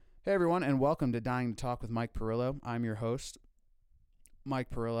Hey everyone, and welcome to Dying to Talk with Mike Perillo. I'm your host, Mike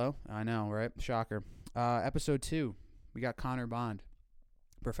Perillo. I know, right? Shocker. Episode 2, we got Connor Bond,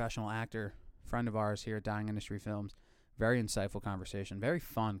 professional actor, friend of ours here at Dying Industry Films. Very insightful conversation, very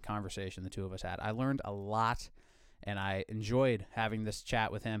fun conversation the two of us had. I learned a lot, and I enjoyed having this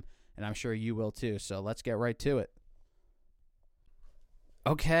chat with him, and I'm sure you will too. So let's get right to it.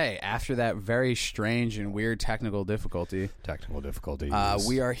 Okay, after that very strange and weird technical difficulties,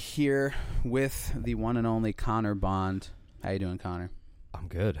 we are here with the one and only Connor Bond. How you doing, Connor? I'm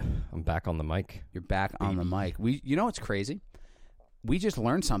good. I'm back on the mic. You're back on the mic. You know what's crazy? We just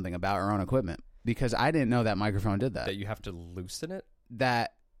learned something about our own equipment because I didn't know that microphone did that. That you have to loosen it?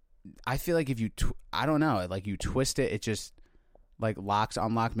 That I feel like if you, I don't know, like you twist it, it just like locks,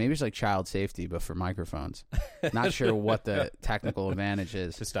 unlock. Maybe it's like child safety, but for microphones. Not sure what the technical advantage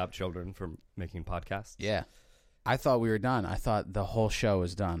is. To stop children from making podcasts? Yeah. I thought we were done. I thought the whole show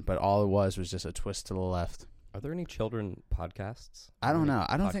was done, but all it was just a twist to the left. Are there any children podcasts? I don't know.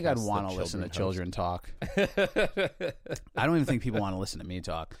 I don't think I'd want to listen to children talk. I don't even think people want to listen to me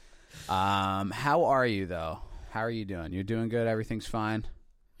talk. How are you, though? How are you doing? You're doing good? Everything's fine?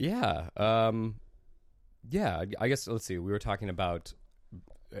 Yeah. Yeah, I guess, let's see. We were talking about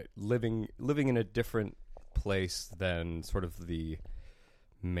living in a different place than sort of the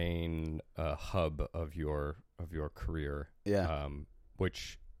main hub of your career. Yeah.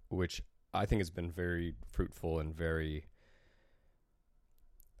 Which I think has been very fruitful and very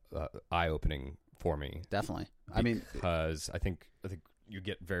eye-opening for me. Definitely. Because I think you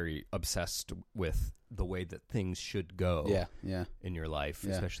get very obsessed with the way that things should go. Yeah. In your life,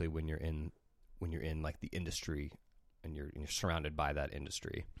 especially when you're in like the industry and you're surrounded by that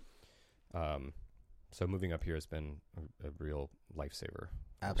industry. So moving up here has been a real lifesaver.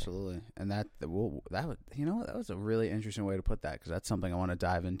 Absolutely. And that was a really interesting way to put that, because that's something I want to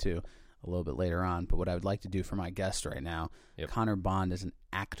dive into a little bit later on. But what I would like to do for my guest right now, Connor Bond is an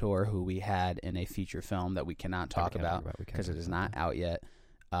actor who we had in a feature film that we cannot talk about because it is not out yet.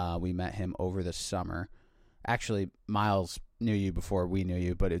 We met him over the summer. Actually, Miles knew you before we knew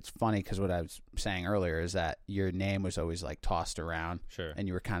you, but it's funny because what I was saying earlier is that your name was always like tossed around. Sure. And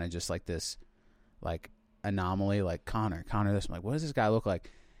you were kind of just like this like anomaly, like Connor this. I'm like, what does this guy look like?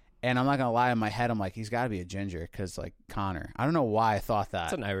 And I'm not gonna lie, in my head I'm like, he's got to be a ginger because like Connor. I don't know why I thought that.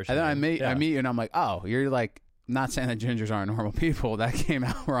 It's an Irish and then name. I meet you and I'm like, oh, you're like, not saying that gingers aren't normal people. That came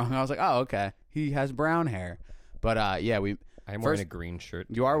out wrong. I was like, oh, okay, he has brown hair. But I'm wearing a green shirt.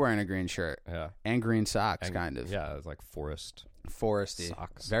 You are wearing a green shirt. Yeah. And green socks, kind of. Yeah, it's like foresty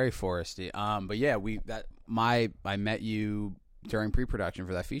socks. Very foresty. But yeah, I met you during pre-production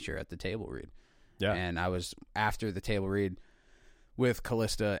for that feature at the table read. Yeah. And I was after the table read with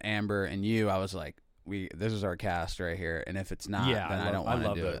Callista, Amber, and you. I was like, this is our cast right here. And if it's not, then I don't want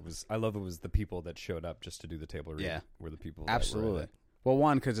to do it. I love it was the people that showed up just to do the table read. Yeah. Were the people. Absolutely. That were well,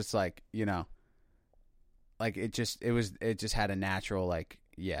 one, because it's like, like it just had a natural like,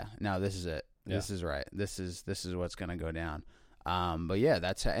 no, this is it. This is right. This is what's going to go down. But yeah,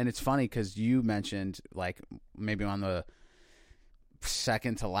 and it's funny because you mentioned like maybe on the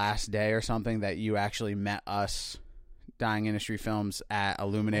second to last day or something that you actually met us, Dying Industry Films, at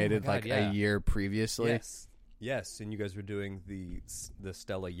Illuminated a year previously. Yes, and you guys were doing the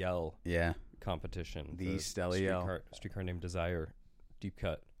Stella Yell competition. The Stella Yell Streetcar Named Desire deep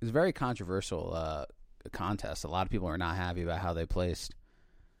cut. It was a very controversial contest. A lot of people are not happy about how they placed.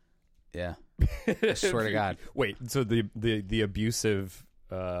 Yeah. I swear to God. Wait, so the abusive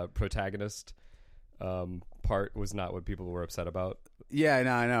protagonist part was not what people were upset about? Yeah,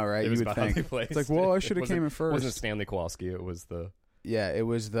 I know, right? It was you would think. It's like, well, I should have came in first. It wasn't Stanley Kowalski. It was the... Yeah, it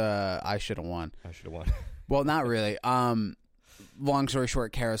was the I should have won. Well, not really. Long story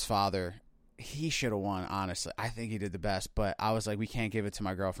short, Kara's father, he should have won, honestly. I think he did the best, but I was like, we can't give it to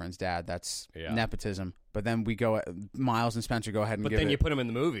my girlfriend's dad. That's nepotism. But then Miles and Spencer go ahead and give it. But then you put him in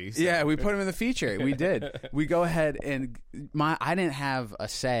the movie. So. Yeah, we put him in the feature. We did. We go ahead and I didn't have a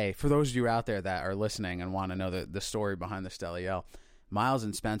say. For those of you out there that are listening and want to know the story behind the Stella Yell, Miles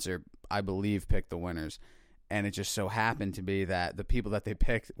and Spencer, I believe, picked the winners. And it just so happened to be that the people that they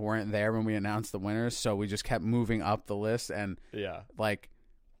picked weren't there when we announced the winners. So we just kept moving up the list. And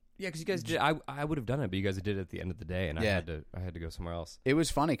because you guys did. I would have done it, but you guys did it at the end of the day, and I had to go somewhere else. It was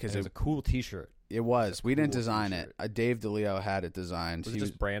funny because it was a cool T-shirt. It was. We didn't design it. Dave DeLeo had it designed. Was it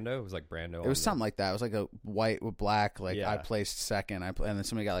just Brando? It was like Brando. It was something like that. It was like a white with black. Like I placed second. And then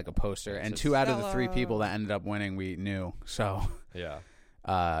somebody got like a poster. And 2 out of the 3 people that ended up winning, we knew. So yeah,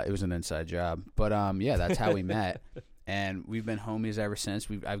 it was an inside job. But that's how we met. And we've been homies ever since.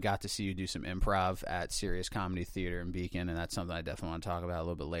 I've got to see you do some improv at Serious Comedy Theater in Beacon, and that's something I definitely want to talk about a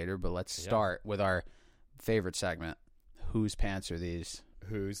little bit later. But let's start with our favorite segment. Whose pants are these?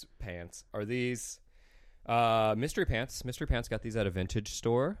 Whose pants are these? Mystery pants. Mystery pants got these at a vintage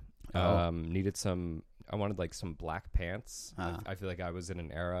store. Needed some. I wanted like some black pants. I feel like I was in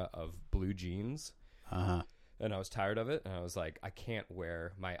an era of blue jeans. And I was tired of it. And I was like, I can't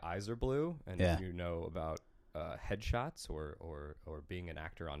wear. My eyes are blue. And if you know about headshots or being an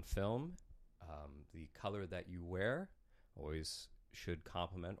actor on film, the color that you wear always should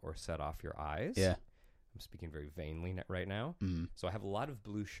complement or set off your eyes. Yeah. I'm speaking very vainly right now. So I have a lot of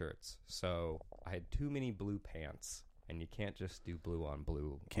blue shirts. So I had too many blue pants, and you can't just do blue on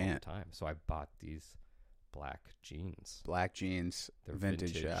blue all the time. So I bought these black jeans. Black jeans. They're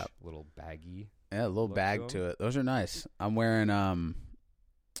vintage shop. Little baggy. Yeah, a little bag to it. Those are nice. I'm wearing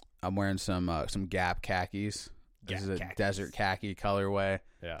some Gap khakis. This is a desert khaki colorway.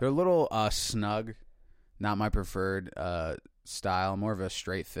 Yeah. They're a little snug. Not my preferred style. More of a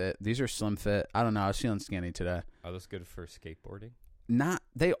straight fit. These are slim fit. I don't know. I was feeling skinny today. Are those good for skateboarding?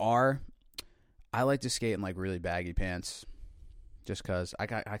 They are. I like to skate in like really baggy pants, just because I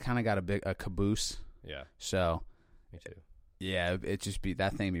kind of got a caboose. Yeah. So. Me too. Yeah, it just be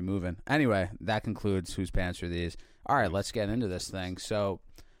that thing be moving. Anyway, that concludes whose pants are these. All right, let's get into this thing. So,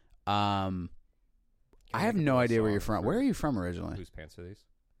 I have no idea where you're from. Where are you from originally? Whose pants are these?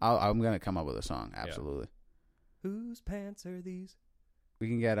 I'm gonna come up with a song. Absolutely. Yeah. Whose pants are these? We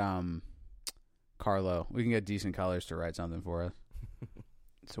can get Carlo. We can get Decent Colors to write something for us.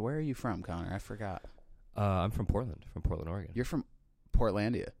 So where are you from, Connor? I forgot. I'm from Portland, Oregon. You're from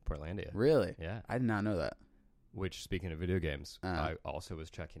Portlandia. Really? Yeah. I did not know that. Which, speaking of video games, I also was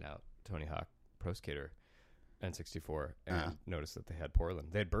checking out Tony Hawk Pro Skater N64 and noticed that they had Portland.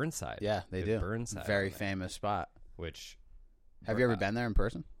 They had Burnside. Yeah, they do. Burnside. Very famous spot. Which... Have you ever been there in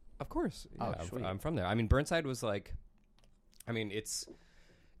person? Of course. Yeah, I'm from there. I mean, Burnside was like... I mean, it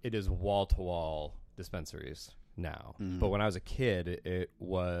is wall-to-wall dispensaries now. Mm-hmm. But when I was a kid, it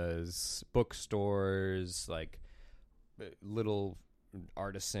was bookstores, like little...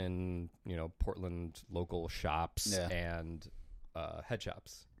 artisan, Portland local shops and head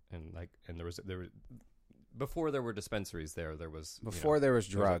shops, and there was before there were dispensaries there was there was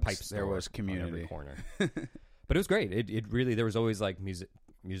drugs, there was community on every corner. But it was great. It really, there was always like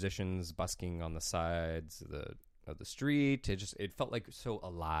musicians busking on the sides of the street. It felt like so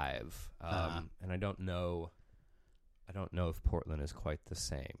alive. And I don't know if Portland is quite the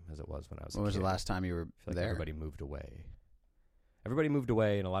same as it was when I was a kid. When was the last time you were there? Everybody moved away.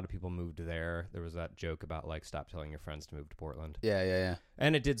 And a lot of people moved there. There was that joke about, like, stop telling your friends to move to Portland. Yeah.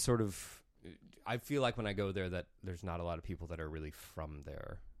 And it did sort of... I feel like when I go there that there's not a lot of people that are really from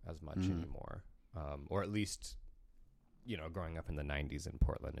there as much anymore. Or at least, growing up in the 90s in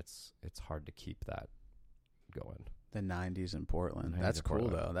Portland, it's hard to keep that going. The 90s in Portland. That's cool,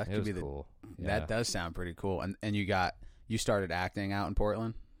 though. That could be cool. That does sound pretty cool. And you started acting out in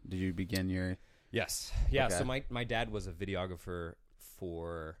Portland? Did you begin your... Yes. Yeah. Okay. So my dad was a videographer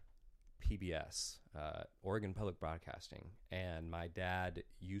for PBS, Oregon Public Broadcasting. And my dad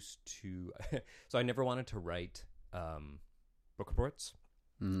used to... so I never wanted to write book reports.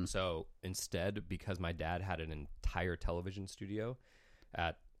 Mm. So instead, because my dad had an entire television studio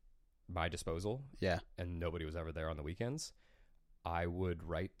at my disposal, and nobody was ever there on the weekends, I would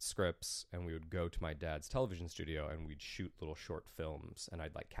write scripts and we would go to my dad's television studio and we'd shoot little short films, and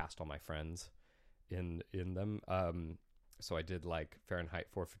I'd like cast all my friends in them. So I did like Fahrenheit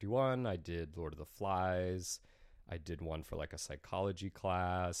 451. I did Lord of the Flies. I did one for like a psychology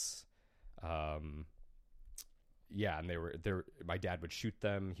class. And they were there. My dad would shoot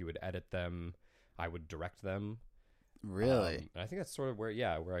them. He would edit them. I would direct them. Really? And I think that's sort of where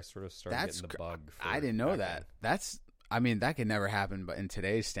I sort of started getting the bug. I didn't know that. That could never happen, but in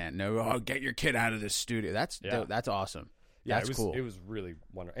today's get your kid out of this studio. That's awesome. Yeah, that's cool. It was really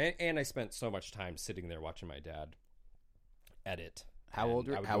wonderful. And I spent so much time sitting there watching my dad edit. How old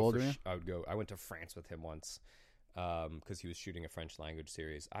are you? I went to France with him once because he was shooting a French language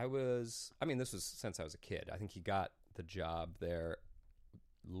series. This was since I was a kid. I think he got the job there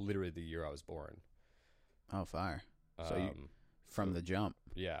literally the year I was born. Oh, fire. So from the jump.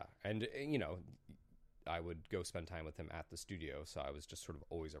 Yeah. And, I would go spend time with him at the studio, so I was just sort of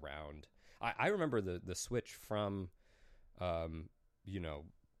always around. I remember the switch from...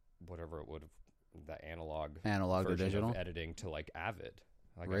 whatever it would have, the analog to digital of editing to like Avid.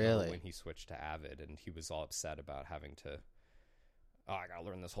 Like really? I remember when he switched to Avid, and he was all upset about having to. I gotta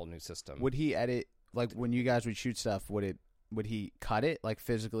learn this whole new system. Would he edit, like when you guys would shoot stuff? Would he cut it, like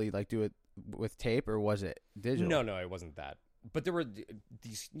physically, like do it with tape, or was it digital? No, it wasn't that. But there were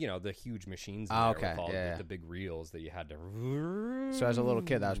these, the huge machines in Oh, there okay. with all Yeah. the big reels that you had to. So as a little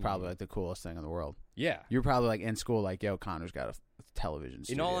kid, that was probably like the coolest thing in the world. Yeah. You were probably like in school, like, yo, Connor's got a television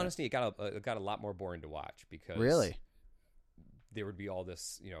studio. In all honesty, it got a lot more boring to watch because Really? there would be all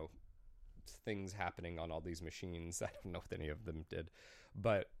this, things happening on all these machines. I don't know if any of them did,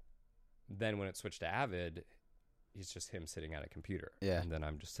 but then when it switched to Avid, it's just him sitting at a computer. Yeah. And then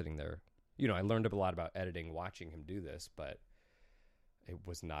I'm just sitting there. I learned a lot about editing watching him do this, but it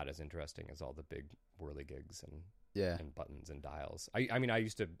was not as interesting as all the big whirligigs and buttons and dials. I mean, I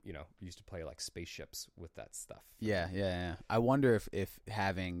used to play like spaceships with that stuff. Yeah. I wonder if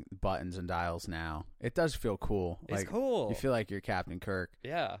having buttons and dials now, it does feel cool. It's like, cool. You feel like you're Captain Kirk.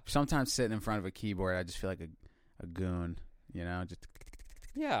 Yeah. Sometimes sitting in front of a keyboard, I just feel like a goon, just.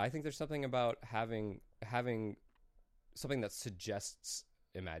 Yeah, I think there's something about having something that suggests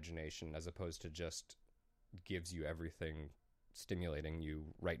imagination as opposed to just gives you everything, stimulating you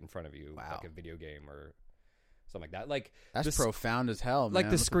right in front of you, like a video game or something like that. Like that's profound as hell, man. Like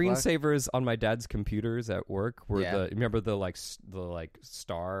the screensavers on my dad's computers at work were remember the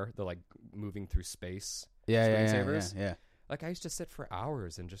star, the like moving through space screensavers? Yeah. Like I used to sit for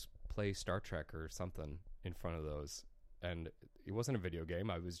hours and just play Star Trek or something in front of those. And it wasn't a video game.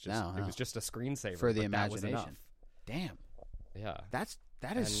 It was just a screensaver for the imagination. Damn. Yeah.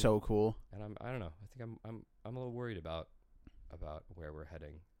 That is so cool. And I don't know. I think I'm a little worried about where we're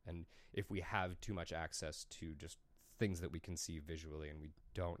heading, and if we have too much access to just things that we can see visually, and we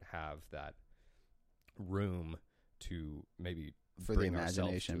don't have that room to maybe for bring the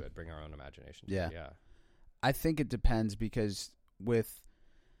imagination, to it, bring our own imagination. Yeah. Yeah. I think it depends because with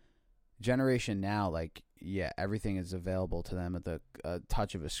generation now, like, everything is available to them at the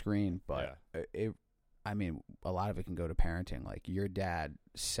touch of a screen, but I mean, a lot of it can go to parenting. Like your dad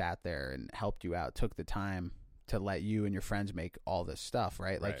sat there and helped you out, took the time to let you and your friends make all this stuff,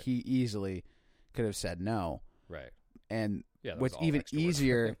 right? Like he easily could have said no. Right. And what's even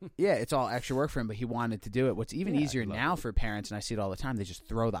easier, it's all extra work for him, but he wanted to do it. What's even easier now for parents, and I see it all the time, they just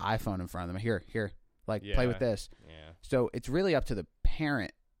throw the iPhone in front of them. Here, like play with this. Yeah. So it's really up to the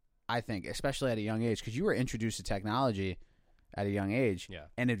parent, I think, especially at a young age, because you were introduced to technology at a young age,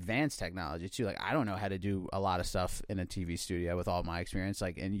 and advanced technology too. Like I don't know how to do a lot of stuff in a TV studio with all my experience.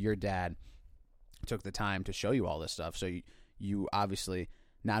 Like, and your dad took the time to show you all this stuff. So you obviously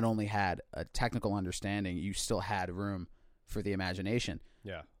not only had a technical understanding, you still had room for the imagination.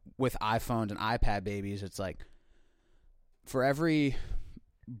 Yeah. With iPhones and iPad babies, it's like for every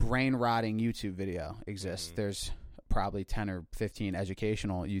brain rotting YouTube video exists, there's probably 10 or 15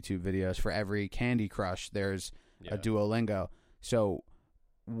 educational YouTube videos. For every Candy Crush, there's a Duolingo. So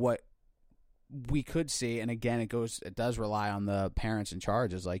what we could see, and again, it does rely on the parents in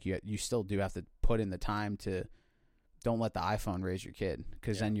charge, is like you still do have to put in the time to don't let the iPhone raise your kid,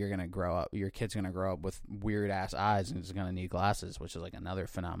 because then you're going to grow up, your kid's going to grow up with weird ass eyes and is going to need glasses, which is like another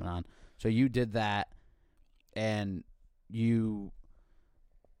phenomenon. So you did that, and you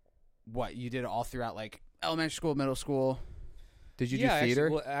did it all throughout like elementary school, middle school. Did you do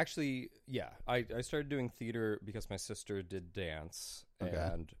theater? Actually, I started doing theater because my sister did dance,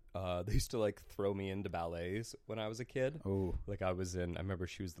 and they used to like throw me into ballets when I was a kid. Oh, like I remember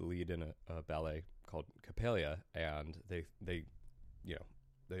she was the lead in a ballet called Capella, and they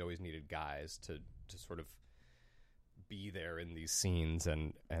always needed guys to sort of be there in these scenes,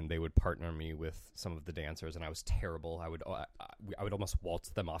 and they would partner me with some of the dancers, and I was terrible. I would almost waltz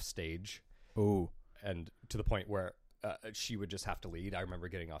them off stage. Oh, and to the point where she would just have to lead. I remember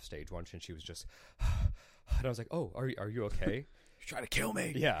getting off stage once, and she was just, and I was like, "Oh, are you okay? You're trying to kill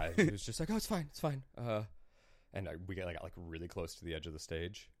me." Yeah, she was just like, "Oh, it's fine. And we got like really close to the edge of the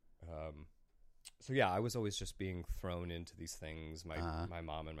stage. So I was always just being thrown into these things. My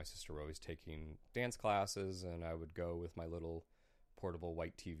mom and my sister were always taking dance classes, and I would go with my little portable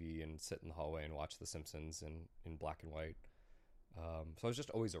white TV and sit in the hallway and watch The Simpsons in black and white. So I was just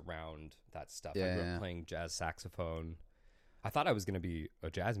always around that stuff. I grew up playing jazz saxophone. I thought I was going to be a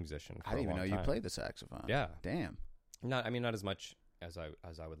jazz musician. I didn't even know you played the saxophone. Yeah, damn. Not as much as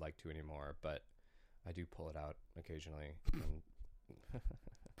I would like to anymore, but I do pull it out occasionally. And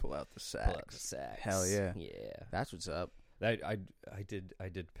pull out the sax. Hell yeah, yeah. That's what's up. I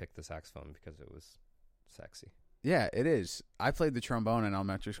did pick the saxophone because it was sexy. Yeah, it is. I played the trombone in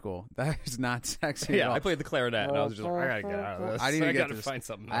elementary school. That is not sexy at all. I played the clarinet, and I was just like, I gotta get out of this. I gotta find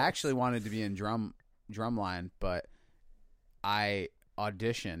something else. I actually wanted to be in drumline, but I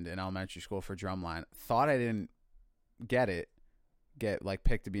auditioned in elementary school for drumline. Thought I didn't get like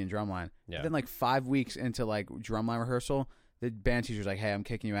picked to be in drumline. Yeah. But then like 5 weeks into like drumline rehearsal, the band teacher's like, hey, I'm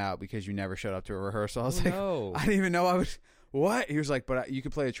kicking you out because you never showed up to a rehearsal. I was no. I didn't even know I was, what? He was like, but you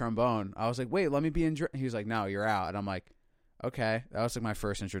could play the trombone. I was like, wait, let me be in. He was like, no, you're out. And I'm like, okay. That was like my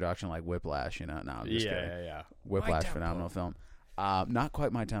first introduction, like Whiplash, you know. No, I'm just kidding. Yeah. Whiplash, phenomenal film. Not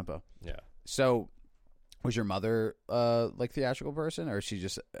quite my tempo. Yeah. So, was your mother like theatrical person, or she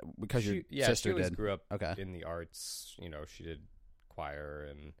just because your sister she always did? grew up Okay. in the arts. You know, she did choir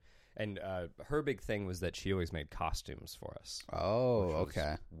and her big thing was that she always made costumes for us. Oh,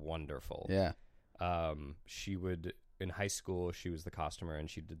 okay. Wonderful. Yeah. She would in high school. She was the costumer, and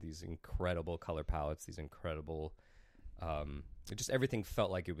she did these incredible color palettes. These incredible, just everything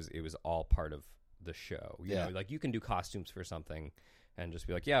felt like it was all part of the show. You know, like you can do costumes for something and just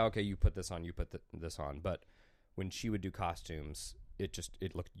be like, yeah, okay, you put this on, you put this on. But when she would do costumes,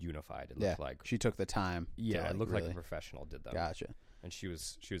 it looked unified. It looked like she took the time. Yeah, to, it looked really... like a professional did them. Gotcha. And she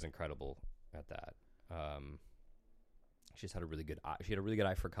was incredible at that. She just had a really good eye. She had a really good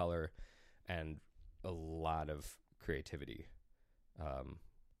eye for color and a lot of creativity.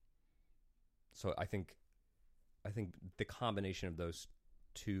 So I think the combination of those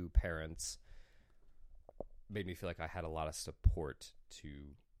two parents made me feel like I had a lot of support to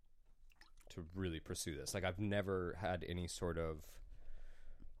really pursue this. Like I've never had any sort of,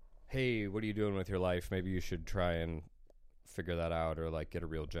 hey, what are you doing with your life? Maybe you should try and figure that out, or like get a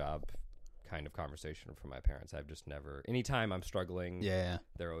real job kind of conversation from my parents. I've just never, anytime I'm struggling,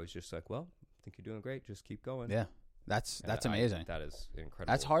 they're always just like, well, I think you're doing great. Just keep going. Yeah. That's amazing. That is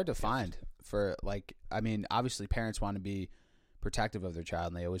incredible. That's hard to find for, like, I mean, obviously parents want to be protective of their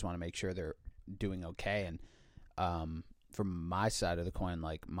child and they always want to make sure they're doing okay. And from my side of the coin,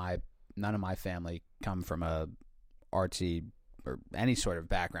 like none of my family come from a artsy or any sort of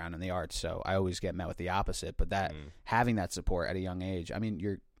background in the arts, so I always get met with the opposite. But that having that support at a young age, I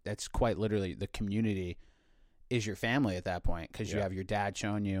mean, that's quite literally the community is your family at that point, because you have your dad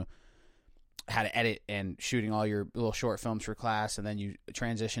showing you how to edit and shooting all your little short films for class, and then you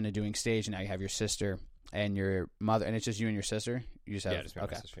transition to doing stage, and now you have your sister and your mother, and it's just you and your sister. You just have just my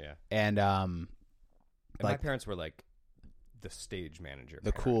sister, and my parents were like the stage manager,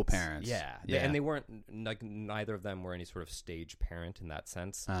 the parents. Cool parents, and they weren't like, neither of them were any sort of stage parent in that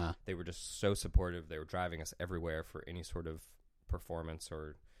sense. They were just so supportive. They were driving us everywhere for any sort of performance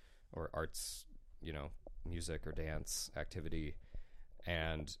or arts, you know, music or dance activity,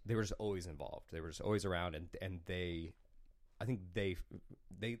 and they were just always involved. They were just always around, and I think they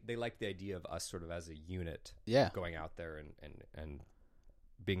liked the idea of us sort of as a unit, going out there and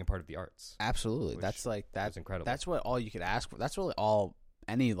being a part of the arts. Absolutely. That's incredible. That's what all you could ask for. That's really all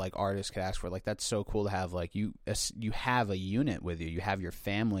any like artist could ask for. Like, that's so cool to have, like, you have a unit with you. You have your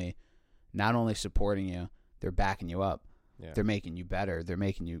family not only supporting you, they're backing you up. Yeah. They're making you better. They're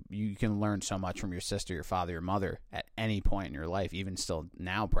making you can learn so much from your sister, your father, your mother at any point in your life, even still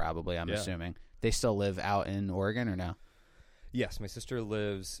now probably, I'm assuming. They still live out in Oregon or no? Yes, my sister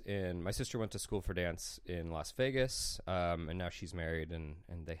went to school for dance in Las Vegas, and now she's married, and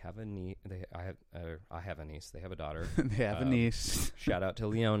they have a niece. I have a niece. They have a daughter. They have a niece. Shout out to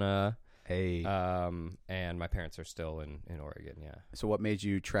Leona. Hey. And my parents are still in Oregon. Yeah. So what made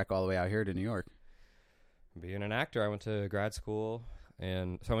you trek all the way out here to New York? Being an actor, I went to grad school,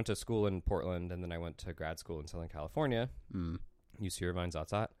 and so I went to school in Portland, and then I went to grad school in Southern California. UC Irvine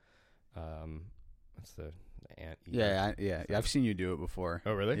Zatzat. That's the aunt. I've seen you do it before.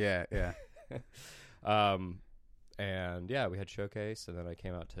 Oh, really? Yeah. And yeah, we had showcase, and then I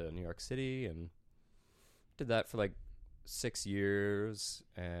came out to New York City and did that for like 6 years,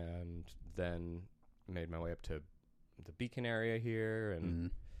 and then made my way up to the Beacon area here,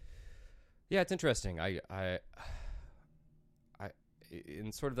 and yeah, it's interesting. I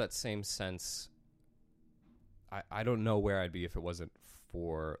in sort of that same sense, I don't know where I'd be if it wasn't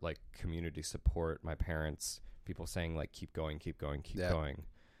for like community support, my parents, people saying like, keep going. Because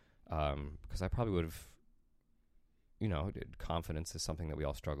I probably would have, you know, confidence is something that we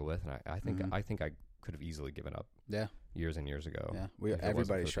all struggle with. And I think I could have easily given up years and years ago. Yeah.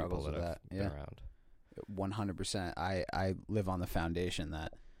 Everybody struggles with that. Yeah. Around. 100%. I live on the foundation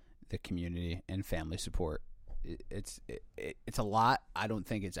that the community and family support, it's a lot. I don't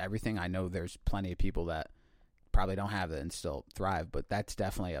think it's everything. I know there's plenty of people that probably don't have it and still thrive, but that's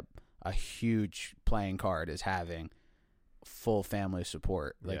definitely a huge playing card, is having full family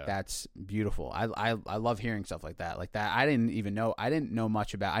support. Like, that's beautiful. I love hearing stuff like that. I didn't know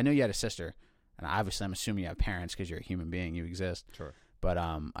much about. I know you had a sister, and obviously I'm assuming you have parents because you're a human being, you exist. Sure. But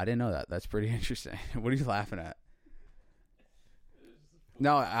I didn't know that. That's pretty interesting. What are you laughing at?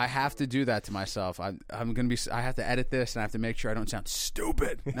 No, I have to do that to myself. I have to edit this, and I have to make sure I don't sound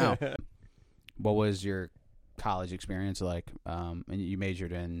stupid. No. What was your college experience like? And you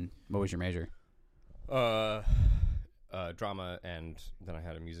majored in, what was your major? Drama, and then I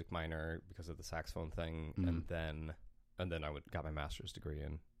had a music minor because of the saxophone thing, and then I got my master's degree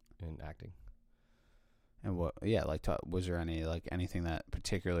in acting. And what? Yeah, like, was there any like anything that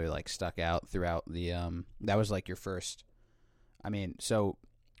particularly like stuck out throughout the that was like your first? I mean, so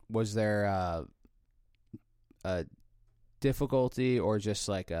was there a difficulty or just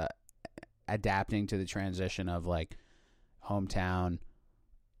like adapting to the transition of like hometown,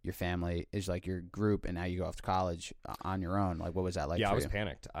 your family is like your group, and now you go off to college on your own? Like, what was that like? Yeah, for I was you?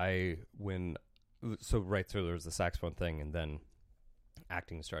 panicked. Right through there was the saxophone thing, and then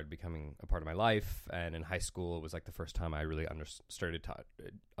acting started becoming a part of my life. And in high school, it was like the first time I really started to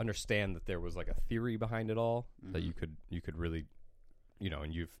understand that there was like a theory behind it all, that you could really,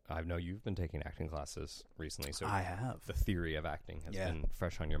 and I know you've been taking acting classes recently, so I have. The theory of acting has been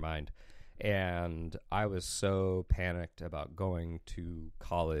fresh on your mind. And I was so panicked about going to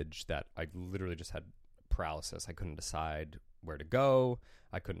college that I literally just had paralysis. I couldn't decide where to go.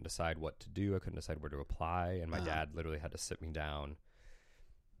 I couldn't decide what to do. I couldn't decide where to apply. And my dad literally had to sit me down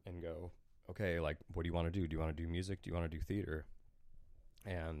and go, okay, like, what do you want to do? Do you want to do music? Do you want to do theater?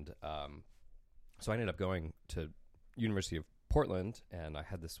 And so I ended up going to University of Portland, and I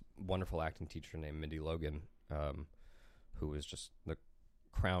had this wonderful acting teacher named Mindy Logan, who was just the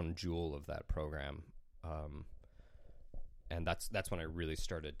crown jewel of that program. And that's when I really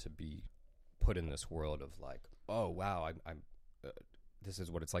started to be put in this world of like, oh wow, I'm this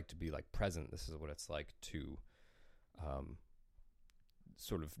is what it's like to be like present. This is what it's like to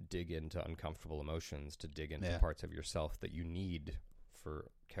sort of dig into uncomfortable emotions, to dig into parts of yourself that you need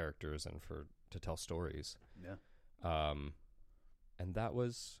for characters and to tell stories. And that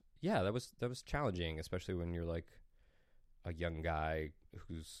was challenging, especially when you're like a young guy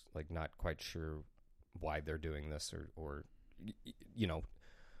who's like not quite sure why they're doing this or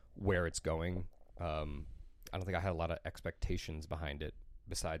where it's going. I don't think I had a lot of expectations behind it,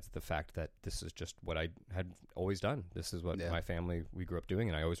 besides the fact that this is just what I had always done. This is what my family, we grew up doing,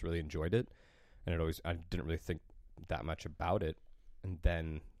 and I always really enjoyed it. And I didn't really think that much about it. And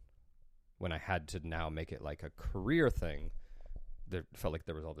then when I had to now make it like a career thing, there felt like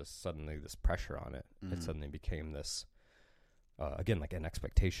there was suddenly this pressure on it. It suddenly became this, again, like an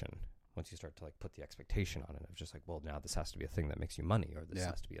expectation. Once you start to like put the expectation on it, of just like, well, now this has to be a thing that makes you money, or this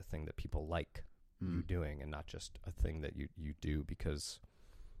has to be a thing that people like you doing, and not just a thing that you do because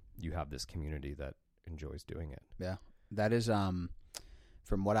you have this community that enjoys doing it. Yeah, that is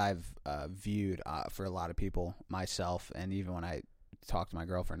from what I've viewed for a lot of people, myself, and even when I talked to my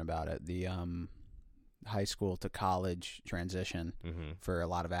girlfriend about it, the high school to college transition for a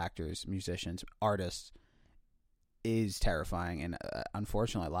lot of actors, musicians, artists is terrifying. And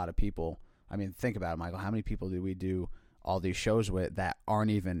unfortunately, a lot of people, I mean, think about it, Michael, how many people do we do all these shows with that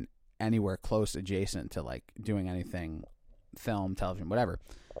aren't even anywhere close adjacent to like doing anything, film, television, whatever?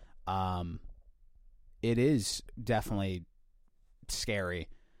 It is definitely scary.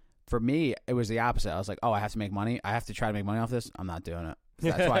 For me, it was the opposite. I was like, oh, I have to make money. I have to try to make money off this. I'm not doing it.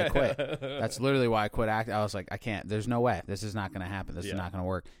 That's why I quit. That's literally why I quit acting. I was like, I can't. There's no way. This is not going to happen. This is not going to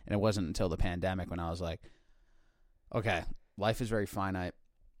work. And it wasn't until the pandemic when I was like, okay, life is very finite.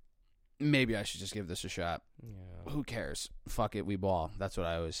 Maybe I should just give this a shot. Yeah. Who cares? Fuck it, we ball. That's what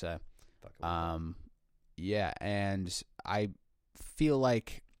I always say. Yeah, and I feel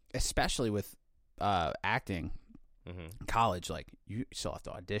like, especially with acting, college, like you still have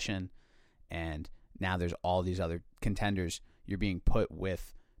to audition, and now there's all these other contenders. You're being put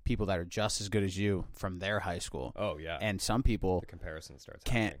with people that are just as good as you from their high school. Oh yeah, and some people the comparison starts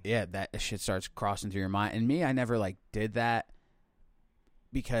can't. Happening. Yeah, that shit starts crossing through your mind. And me, I never like did that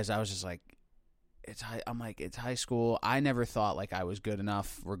because I was just like, it's high. I'm like, it's high school. I never thought like I was good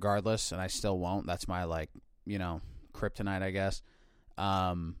enough, regardless, and I still won't. That's my like, kryptonite, I guess.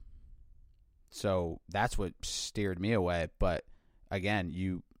 So that's what steered me away. But again,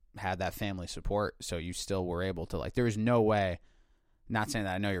 you had that family support, so you still were able to like. There was no way. Not saying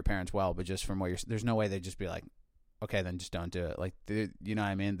that I know your parents well, but just from what there's no way they'd just be like, okay, then just don't do it. Like, you know what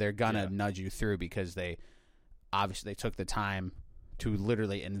I mean? They're gonna nudge you through because they obviously they took the time to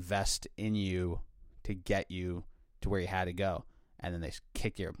literally invest in you to get you to where you had to go, and then they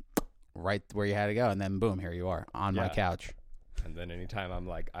kick you right where you had to go, and then boom, here you are on my couch. And then anytime I'm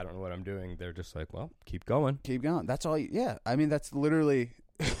like, I don't know what I'm doing, they're just like, well, keep going. Keep going. That's all. I mean, that's literally,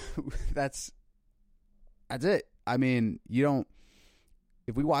 that's it. I mean, you don't,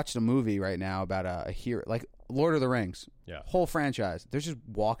 if we watched a movie right now about a hero, like Lord of the Rings, whole franchise, they're just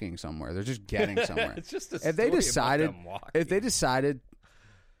walking somewhere. They're just getting somewhere. It's just a if they decided,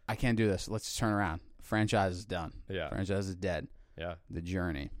 I can't do this, let's just turn around. Franchise is done. Yeah. Franchise is dead. Yeah. The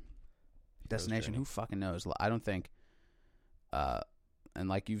journey. Destination, who fucking knows? I don't think, and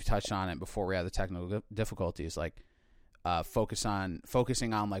like you've touched on it before we had the technical difficulties, like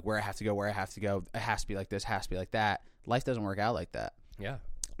focusing on like where I have to go, it has to be like this, has to be like that. Life doesn't work out like that. Yeah.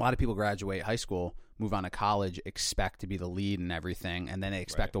 A lot of people graduate high school, move on to college, expect to be the lead and everything, and then they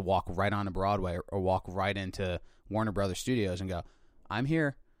expect to walk right onto Broadway or walk right into Warner Brothers Studios and go, I'm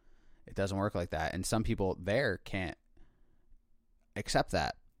here. It doesn't work like that. And some people there can't accept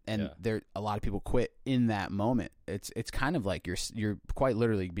that. And a lot of people quit in that moment. It's kind of like you're quite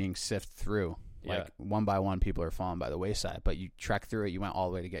literally being sifted through. Like one by one, people are falling by the wayside. But you trek through it. You went all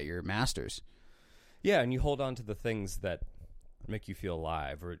the way to get your master's. Yeah, and you hold on to the things that make you feel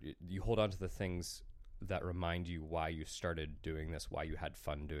alive, or you hold on to the things that remind you why you started doing this, why you had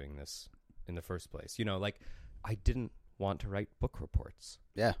fun doing this in the first place. You know, like I didn't want to write book reports.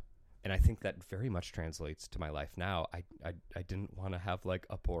 Yeah. And I think that very much translates to my life now. I didn't want to have like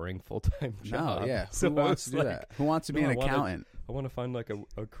a boring full-time job. No, yeah. So who wants to do that? Who wants to be an accountant? I want to find like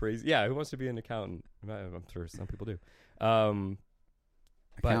a crazy... Yeah, who wants to be an accountant? I'm sure some people do.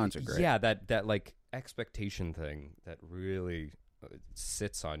 Accountants are great. Yeah, that like expectation thing that really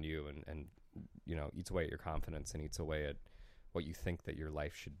sits on you and you know, eats away at your confidence and eats away at what you think that your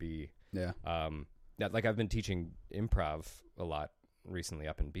life should be. Yeah. Like I've been teaching improv a lot recently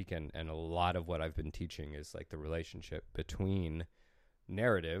up in Beacon, and a lot of what I've been teaching is like the relationship between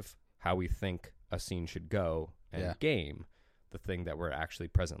narrative, how we think a scene should go, and game, the thing that we're actually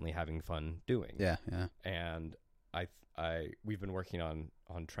presently having fun doing. Yeah, yeah. And we've been working on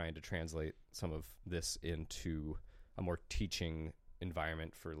trying to translate some of this into a more teaching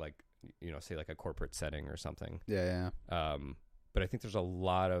environment for like, you know, say like a corporate setting or something. Yeah, yeah. But I think there's a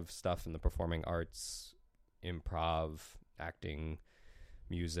lot of stuff in the performing arts, improv, acting,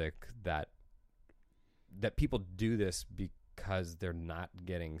 music that people do this because they're not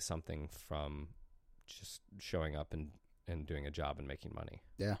getting something from just showing up and doing a job and making money.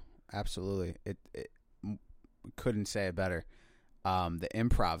 Yeah, absolutely. It couldn't say it better. The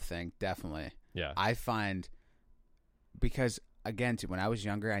improv thing, definitely. Yeah. I find, because again, when I was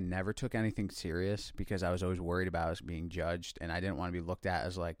younger, I never took anything serious because I was always worried about us being judged, and I didn't want to be looked at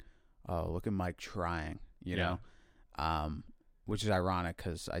as like, oh, look at Mike trying, you know? Which is ironic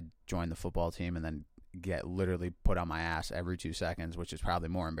because I joined the football team and then get literally put on my ass every 2 seconds, which is probably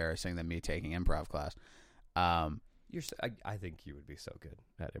more embarrassing than me taking improv class. I think you would be so good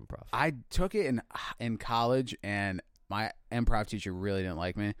at improv. I took it in college, and my improv teacher really didn't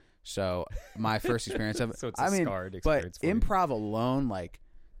like me. So my first experience of it, so it's a scarred experience. But improv alone, like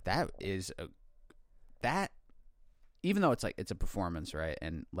that is that. Even though it's like it's a performance, right?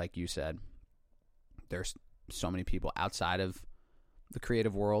 And like you said, there's so many people outside of the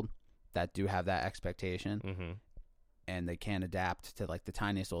creative world that do have that expectation, and they can't adapt to like the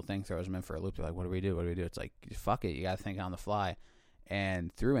tiniest little thing throws them in for a loop. They're like, what do we do? It's like, fuck it. You got to think on the fly.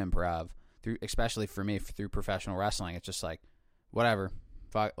 And through improv, especially for me, through professional wrestling, it's just like, whatever.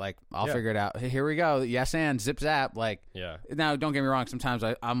 Fuck, like, I'll figure it out. Here we go. Yes, and zip zap. Like, now don't get me wrong. Sometimes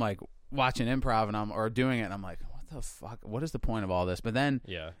I'm like watching improv or doing it, and I'm like, what the fuck? What is the point of all this? But then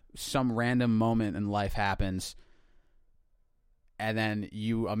some random moment in life happens, and then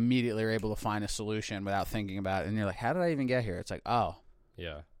you immediately are able to find a solution without thinking about it. And you're like, how did I even get here? It's like, oh,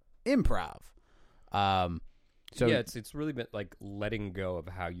 improv. So yeah, it's really been like letting go of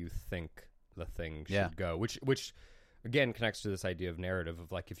how you think the thing should go, which again connects to this idea of narrative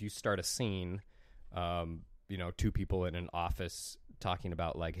of like, if you start a scene, you know, two people in an office talking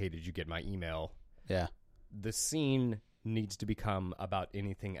about like, hey, did you get my email? Yeah. The scene needs to become about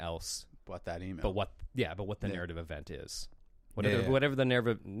anything else but that email. But what the narrative event is. Whatever the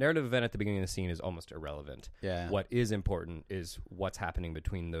narrative event at the beginning of the scene is almost irrelevant. Yeah. What is important is what's happening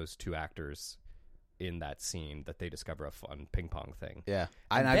between those two actors in that scene that they discover a fun ping pong thing. Yeah.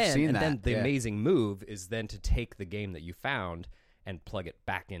 I've seen that. And then the amazing move is then to take the game that you found and plug it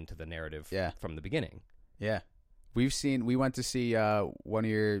back into the narrative from the beginning. Yeah. We went to see one of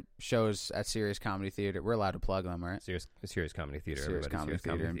your shows at Sirius Comedy Theater. We're allowed to plug them, right? Sirius Comedy Theater. Sirius Comedy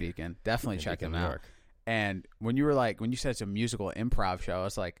Theater in Beacon. Definitely check them out. York. And when you said it's a musical improv show, I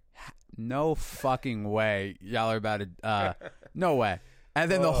was like, no fucking way y'all are about to, no way. And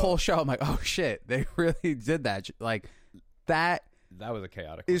then the whole show, I'm like, oh shit, they really did that. Like, that was a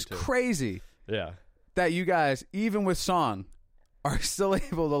chaotic is one too. Crazy. Yeah. That you guys, even with song, are still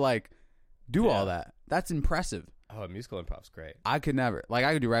able to like do all that. That's impressive. Oh, musical improv's great. I could never. Like,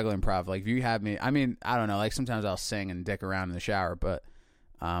 I could do regular improv. Like, if you had me, I mean, I don't know. Like, sometimes I'll sing and dick around in the shower, but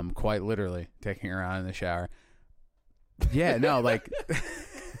quite literally dicking around in the shower. Yeah, no, like,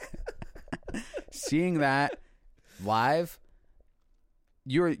 seeing that live,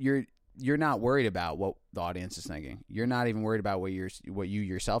 you're not worried about what the audience is thinking. You're not even worried about what you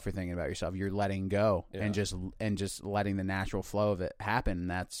yourself are thinking about yourself. You're letting go and just letting the natural flow of it happen.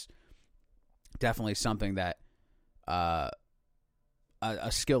 And that's definitely something that a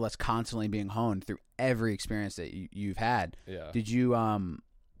skill that's constantly being honed through every experience that you've had. Yeah. Did you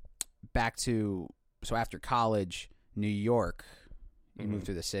so after college, New York, you moved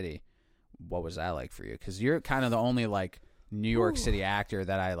to the city. What was that like for you? Because you're kind of the only like New York City actor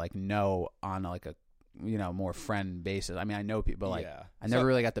that I like know on like a more friend basis. I mean, I know people, but like I never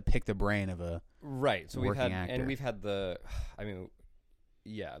really got to pick the brain of a right. So working actor. we've had the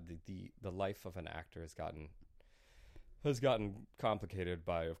life of an actor has gotten complicated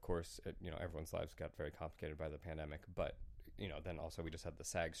by, of course, everyone's lives got very complicated by the pandemic, but then also we just had the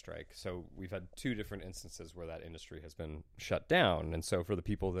SAG strike. So we've had two different instances where that industry has been shut down. And so for the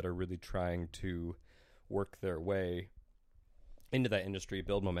people that are really trying to work their way into that industry,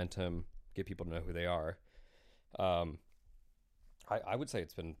 build momentum, get people to know who they are, I would say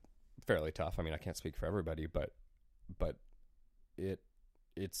it's been fairly tough. I mean, I can't speak for everybody, but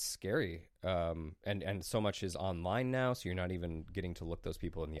it's scary. And so much is online now, so you're not even getting to look those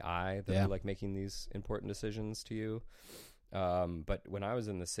people in the eye that are like making these important decisions to you. But when I was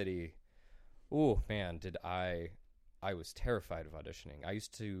in the city, oh man, I was terrified of auditioning. I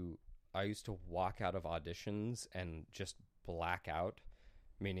used to walk out of auditions and just black out,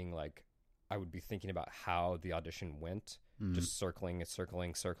 meaning like I would be thinking about how the audition went, just circling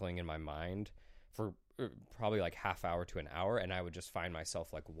in my mind for probably like half hour to an hour, and I would just find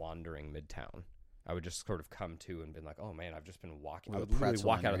myself like wandering midtown. I would just sort of come to and been like, oh man, I've just been walking. I would literally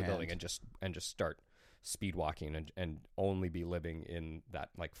walk out of the building and just start speed walking and only be living in that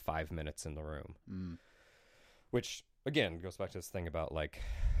like 5 minutes in the room, which again goes back to this thing about like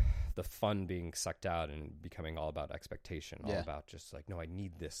the fun being sucked out and becoming all about expectation, all about just like, no, I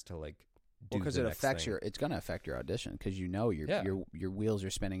need this to like do because it affects it's going to affect your audition because your wheels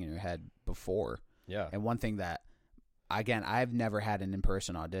are spinning in your head before. Yeah. And one thing that, again, I've never had an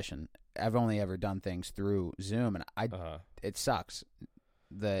in-person audition. I've only ever done things through Zoom, and it sucks.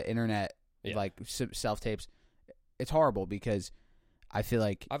 The internet, like self-tapes, it's horrible because I feel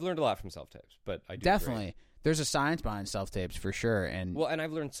like I've learned a lot from self-tapes, but I do definitely agree. There's a science behind self-tapes for sure. And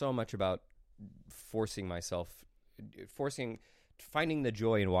I've learned so much about finding the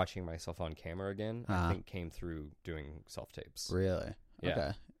joy in watching myself on camera again. I think came through doing self-tapes. Really? Yeah.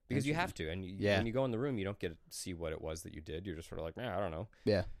 Okay. Because you have to, and when you go in the room, you don't get to see what it was that you did. You're just sort of like, I don't know.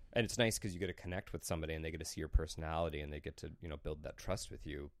 Yeah. And it's nice because you get to connect with somebody, and they get to see your personality, and they get to build that trust with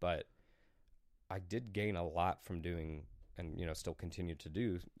you. But I did gain a lot from doing, and still continue to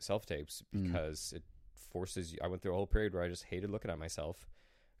do self-tapes because it forces you. I went through a whole period where I just hated looking at myself,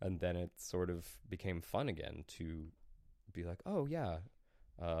 and then it sort of became fun again to be like, oh yeah,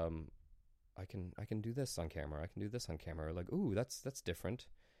 I can do this on camera. I can do this on camera. Like, ooh, that's different.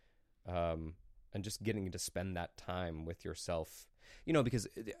 And just getting to spend that time with yourself, because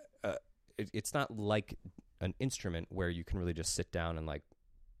it's not like an instrument where you can really just sit down and like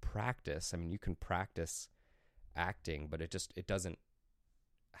practice. I mean, you can practice acting, but it doesn't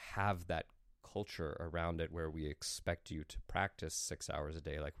have that culture around it where we expect you to practice 6 hours a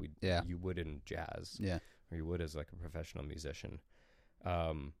day like you would in jazz, or you would as like a professional musician.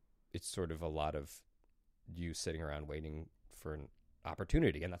 It's sort of a lot of you sitting around waiting for an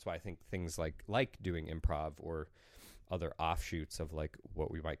opportunity, and that's why I think things like doing improv or other offshoots of like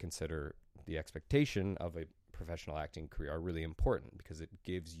what we might consider the expectation of a professional acting career are really important, because it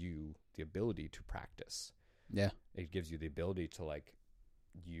gives you the ability to practice. It gives you the ability to like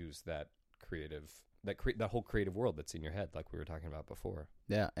use that whole creative world that's in your head, like we were talking about before.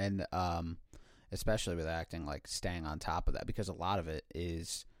 And especially with acting, like staying on top of that, because a lot of it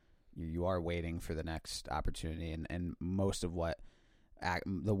is you are waiting for the next opportunity, and most of what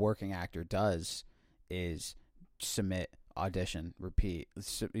the working actor does is submit, audition, repeat,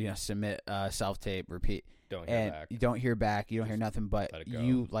 submit, self-tape, repeat. You don't hear back. You don't hear nothing, but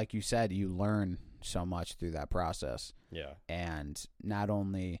you, like you said, you learn so much through that process. Yeah. And not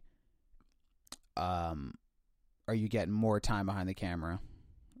only are you getting more time behind the camera,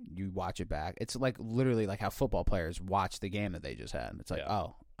 you watch it back. It's like literally like how football players watch the game that they just had. It's like,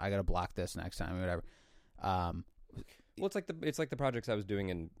 oh, I got to block this next time or whatever. Well, it's like the projects I was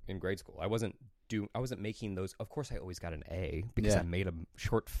doing in grade school. I wasn't making those. Of course, I always got an A because I made a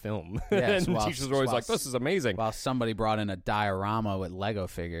short film. And so teachers were always like, "This is amazing." While somebody brought in a diorama with Lego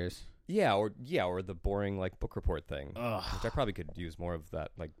figures. Or the boring like book report thing, which I probably could use more of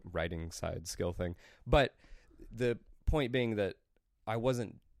that like writing side skill thing. But the point being that I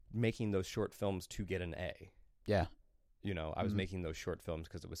wasn't making those short films to get an A. Yeah. You know, I was making those short films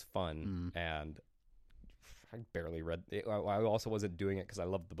because it was fun, and I barely read. I also wasn't doing it because I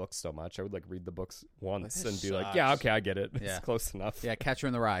loved the books so much. I would like read the books once and be like, "Yeah, okay, I get it. Yeah. It's close enough." Yeah, Catcher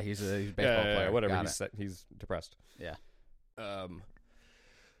in the Rye. He's a baseball player. Whatever. He's depressed. Yeah.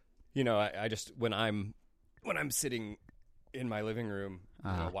 You know, I just when I'm sitting in my living room,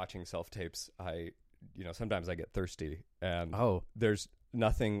 you know, watching self tapes, sometimes I get thirsty, and there's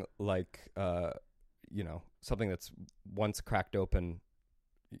nothing like you know, something that's once cracked open,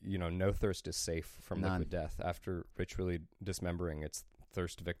 you know, no thirst is safe from liquid death after ritually dismembering its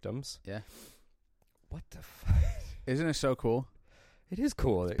thirst victims. Yeah. What the fuck? Isn't it so cool? It is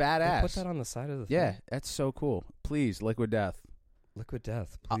cool. It's badass. They put that on the side of the thing. Yeah, that's so cool. Please, liquid death. Liquid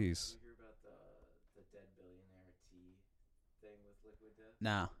death, please. Did you hear about the dead billionaire tea thing with liquid death?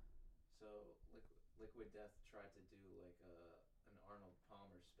 No. So liquid death tried to do like an Arnold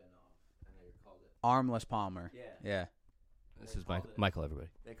Palmer spinoff, and they called it Armless Palmer. Yeah. Yeah. This is Michael, everybody.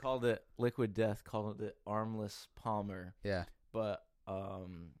 They called it Liquid Death, called it Armless Palmer. Yeah. But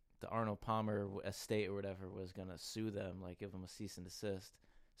the Arnold Palmer estate or whatever was going to sue them, like give them a cease and desist.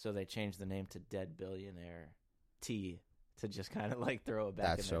 So they changed the name to Dead Billionaire Tea to just kind of like throw it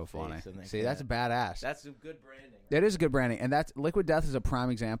back That's in their so funny. face. And See, that's badass. That's some good branding. It is good branding. And that's Liquid Death is a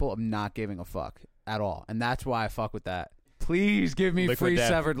prime example of not giving a fuck at all. And that's why I fuck with that. Please give me free death,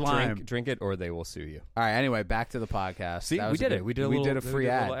 severed lime. Drink it or they will sue you. All right, anyway, back to the podcast. See, we did it. We did a free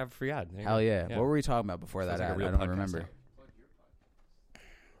ad. Free ad. Hell yeah. What were we talking about before that ad? Like I don't remember.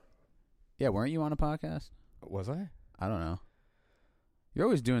 Yeah, weren't you on a podcast? Was I? I don't know. You're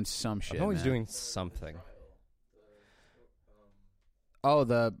always doing some shit. I'm always man. doing something.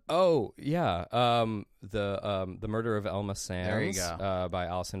 The Murder of Elma Sands. There you go. By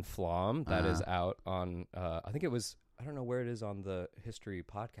Alison Flom. That is out on. I think it was. I don't know where it is on the history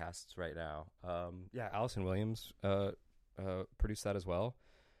podcasts right now. Allison Williams produced that as well.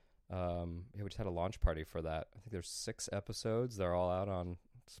 We just had a launch party for that. I think there's 6 episodes. They're all out on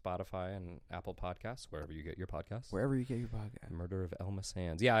Spotify and Apple Podcasts, wherever you get your podcasts. Wherever you get your podcast. Murder of Elma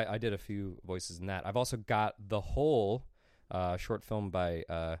Sands. Yeah, I did a few voices in that. I've also got the whole short film by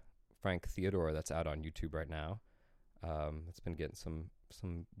Frank Theodore that's out on YouTube right now. It's been getting some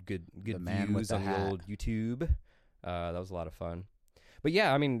good views on the old YouTube. That was a lot of fun. But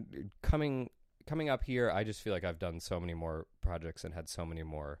yeah, I mean, coming up here, I just feel like I've done so many more projects and had so many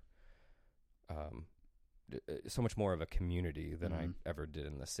more, so much more of a community than I ever did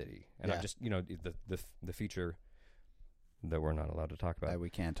in the city. And I've just, you know, the feature that we're not allowed to talk about, that we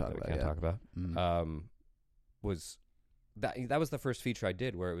can't talk about, was that was the first feature I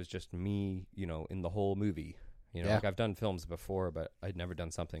did where it was just me, you know, in the whole movie. You know, like I've done films before, but I'd never done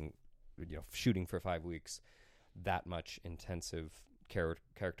something, you know, shooting for 5 weeks, that much intensive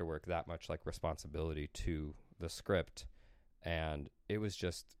character work, that much like responsibility to the script. And it was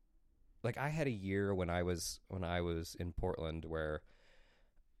just like, I had a year when I was in Portland where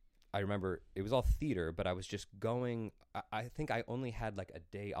I remember it was all theater, but I was just going, I think I only had like a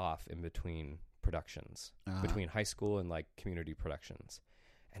day off in between productions, between high school and like community productions.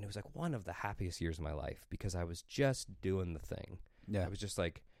 And it was like one of the happiest years of my life because I was just doing the thing. Yeah. I was just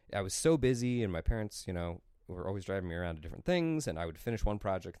like, I was so busy, and my parents, you know, were always driving me around to different things, and I would finish one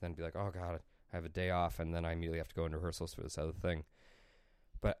project and then be like, oh God, I have a day off, and then I immediately have to go into rehearsals for this other thing.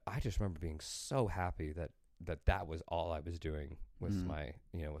 But I just remember being so happy that was all I was doing with my,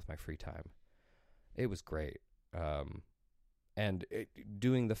 you know, with my free time. It was great. And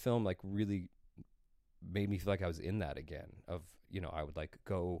doing the film like really made me feel like I was in that again, of, you know, I would like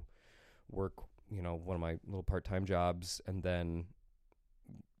go work, you know, one of my little part-time jobs and then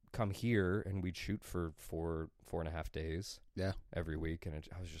come here and we'd shoot for 4.5 days every week. And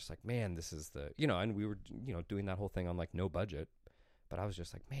I was just like, man, this is the, you know, and we were, you know, doing that whole thing on like no budget, but I was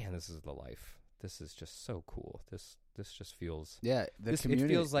just like, man, this is the life. This is just so cool. This just feels, it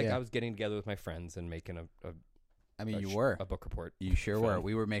feels like I was getting together with my friends and making you were a book report. You sure were.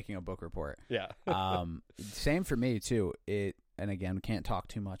 We were making a book report. Yeah. Same for me too. And again, we can't talk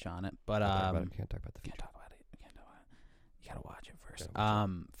too much on it, but can't talk about the future. Can't talk about it. You gotta watch it first.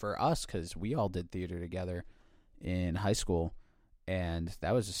 For us, because we all did theater together in high school, and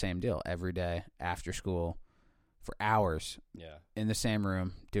that was the same deal. Every day after school, for hours, in the same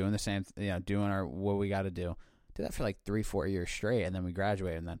room, doing the same, doing what we got to do. Did that for like 3-4 years straight, and then we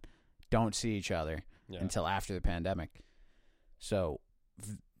graduated, and then don't see each other until after the pandemic. So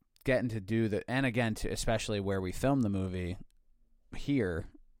getting to do and again, especially where we filmed the movie here,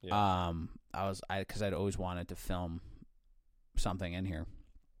 because I'd always wanted to film something in here,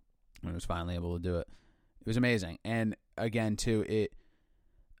 and I was finally able to do it. It was amazing. And again, too,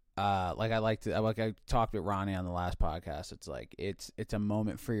 like I talked with Ronnie on the last podcast. It's like it's a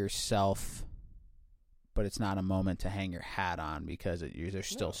moment for yourself, but it's not a moment to hang your hat on because there's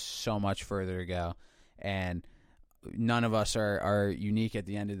still so much further to go, and none of us are unique at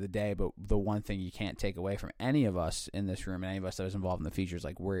the end of the day. But the one thing you can't take away from any of us in this room and any of us that was involved in the feature is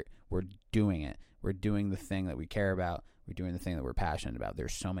like we're doing it. We're doing the thing that we care about. We're doing the thing that we're passionate about.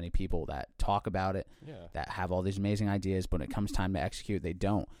 There's so many people that talk about it, that have all these amazing ideas, but when it comes time to execute, they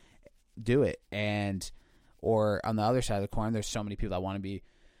don't do it. Or on the other side of the coin, there's so many people that want to be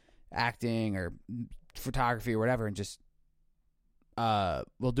acting or photography or whatever, and just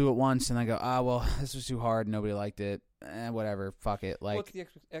we'll do it once and then go, well, this was too hard, nobody liked it, whatever, fuck it. Like, what's the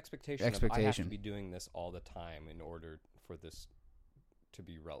expectation of I have to be doing this all the time in order for this to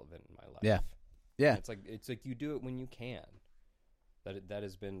be relevant in my life? Yeah. It's like you do it when you can. That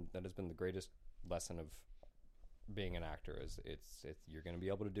has been the greatest lesson of being an actor is it's you're going to be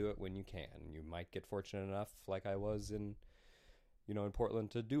able to do it when you can. You might get fortunate enough, like I was in Portland,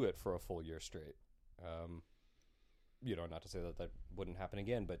 to do it for a full year straight. Not to say that wouldn't happen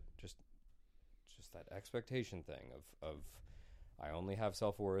again, but just that expectation thing of I only have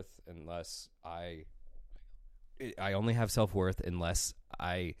self-worth unless I only have self-worth unless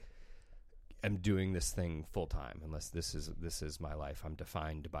I am doing this thing full time, unless this is my life. I'm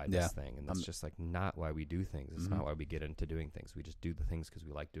defined by this thing, and that's just like not why we do things. It's not why we get into doing things. We just do the things because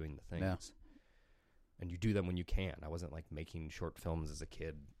we like doing the things, and you do them when you can. I wasn't like making short films as a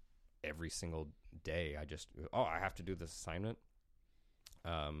kid every single day. I just I have to do this assignment.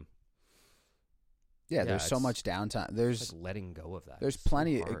 There's so much downtime. There's like letting go of that. There's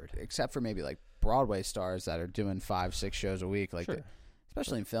plenty, except for maybe like Broadway stars that are doing 5-6 shows a week, like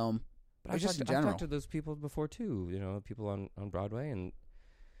especially in film. But I've talked to those people before too. People on Broadway, and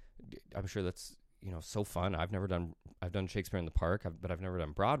I'm sure that's so fun. I've done Shakespeare in the Park, but I've never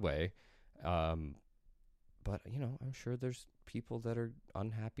done Broadway. But I'm sure there's people that are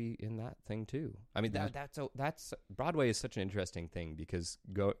unhappy in that thing too. I mean, that's Broadway is such an interesting thing because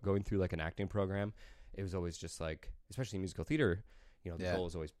going through like an acting program, it was always just like, especially musical theater, the goal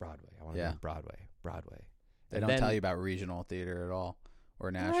is always Broadway. I want to be on Broadway. They don't tell you about regional theater at all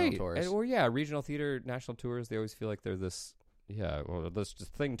or national tours. Regional theater, national tours. They always feel like they're this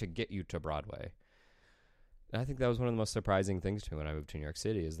thing to get you to Broadway. And I think that was one of the most surprising things to me when I moved to New York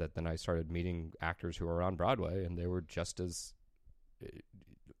City is that then I started meeting actors who were on Broadway, and they were just as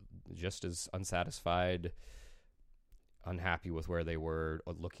unsatisfied, unhappy with where they were,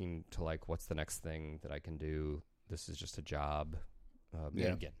 looking to like, what's the next thing that I can do? This is just a job.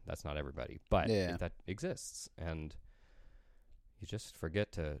 Again, that's not everybody, but that exists, and you just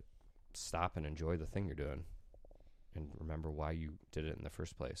forget to stop and enjoy the thing you're doing. And remember why you did it in the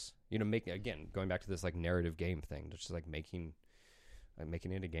first place. Going back to this like narrative game thing, just like making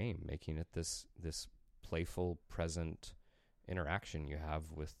it a game, making it this playful, present interaction you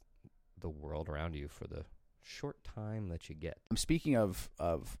have with the world around you for the short time that you get. I'm speaking of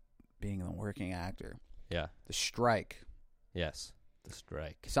being a working actor. Yeah. The strike. Yes, the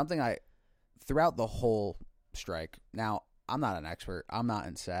strike. Something throughout the whole strike. Now, I'm not an expert. I'm not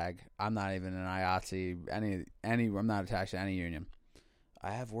in SAG. I'm not even in IATSE. I'm not attached to any union.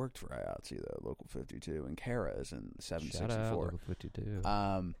 I have worked for IATSE though, Local 52, and Kara's in 764. Shout out, Local 52.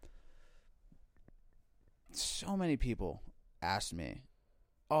 So many people asked me,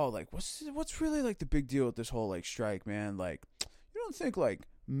 like, what's really like the big deal with this whole like strike, man? Like, you don't think like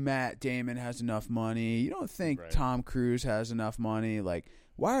Matt Damon has enough money? You don't think Tom Cruise has enough money? Like,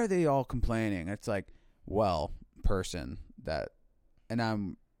 why are they all complaining? It's like, well, person that, and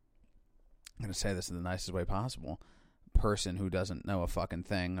I'm going to say this in the nicest way possible, person who doesn't know a fucking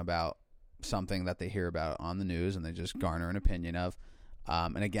thing about something that they hear about on the news and they just garner an opinion of.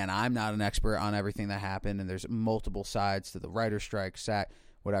 And again, I'm not an expert on everything that happened, and there's multiple sides to the writer's strike, SAG,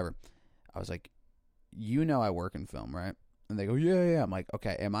 whatever. I was like, I work in film, right? And they go, yeah. I'm like,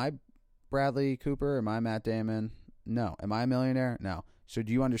 okay, am I Bradley Cooper? Am I Matt Damon? No. Am I a millionaire? No. So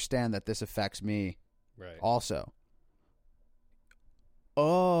do you understand that this affects me also?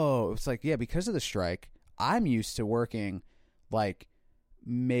 Oh, it's like, because of the strike, I'm used to working like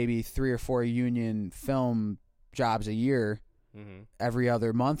maybe 3 or 4 union film jobs a year, every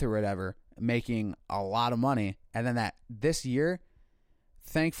other month or whatever, making a lot of money. And then this year,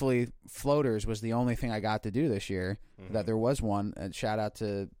 thankfully, Floaters was the only thing I got to do this year, that there was one. And shout out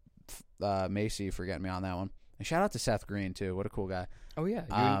to Macy for getting me on that one. And shout out to Seth Green, too. What a cool guy. Oh, yeah.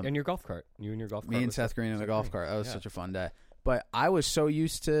 And your golf cart. You and your golf cart. Me and Seth Green in the golf cart. That was such a fun day. But I was so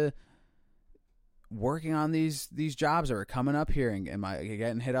used to working on these jobs that were coming up here and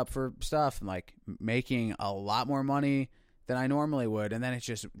getting hit up for stuff and like making a lot more money than I normally would. And then it's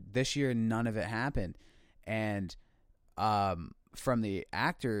just this year, none of it happened. And from the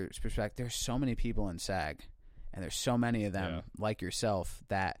actor's perspective, there's so many people in SAG, and there's so many of them like yourself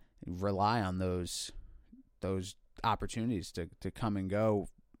that rely on those opportunities to come and go.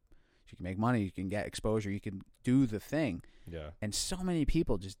 You can make money, you can get exposure, you can do the thing. Yeah. And so many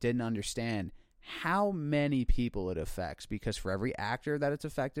people just didn't understand how many people it affects, because for every actor that it's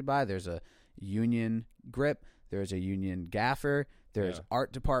affected by, there's a union grip, there's a union gaffer, there's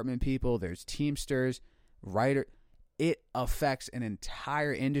art department people, there's teamsters, writer. It affects an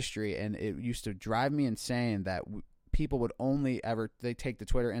entire industry, and it used to drive me insane that people would only ever, they take the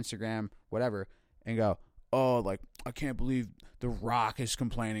Twitter, Instagram, whatever, and go, oh, like, I can't believe The Rock is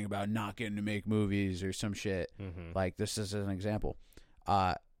complaining about not getting to make movies or some shit. Mm-hmm. Like, this is an example.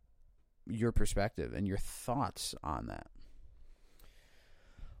 Your perspective and your thoughts on that.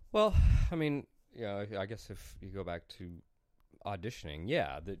 Well, I mean, I guess if you go back to auditioning,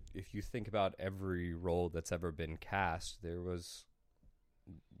 that if you think about every role that's ever been cast, there was,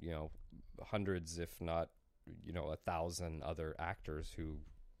 hundreds, if not, 1,000 other actors who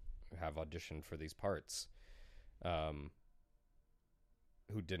have auditioned for these parts, who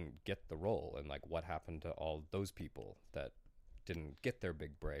didn't get the role, and like what happened to all those people that didn't get their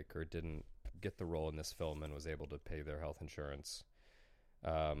big break or didn't get the role in this film and was able to pay their health insurance.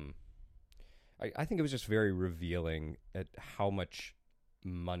 I think it was just very revealing at how much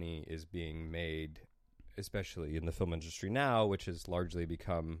money is being made, especially in the film industry now, which has largely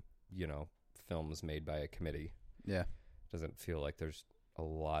become, films made by a committee. Yeah. Doesn't feel like there's a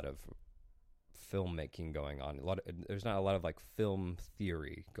lot of filmmaking going on. There's not a lot of like film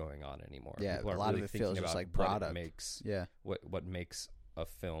theory going on anymore. Yeah, People a lot really of it feels just like what product. Makes, yeah. What makes a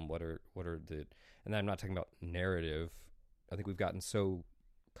film? What are the? And I'm not talking about narrative. I think we've gotten so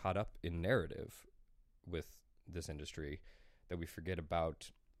caught up in narrative with this industry that we forget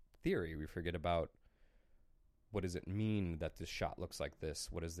about theory. We forget about what does it mean that this shot looks like this?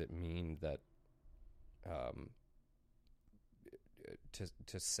 What does it mean that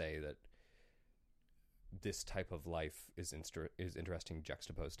to say that this type of life is interesting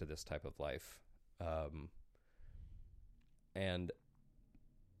juxtaposed to this type of life, and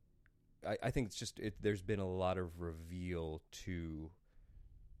I think it's just there's been a lot of reveal to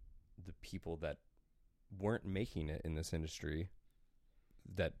the people that weren't making it in this industry,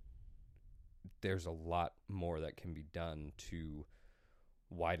 that there's a lot more that can be done to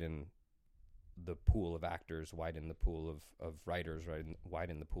widen the pool of actors, widen the pool of writers,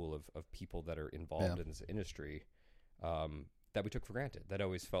 widen the pool of people that are involved in this industry, that we took for granted. That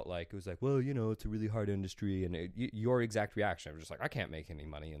always felt like, it was like, well, it's a really hard industry. And your exact reaction, I was just like, I can't make any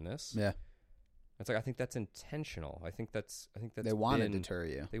money in this. Yeah. It's like, I think that's intentional. I think that's they want to deter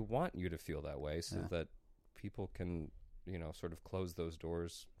you. They want you to feel that way so that people can, sort of close those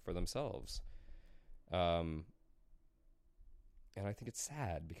doors for themselves. And I think it's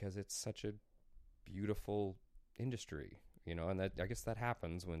sad because it's such a beautiful industry, and that, I guess that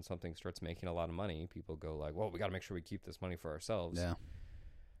happens when something starts making a lot of money. People go like, well, we got to make sure we keep this money for ourselves. Yeah.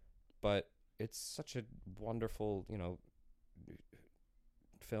 But it's such a wonderful,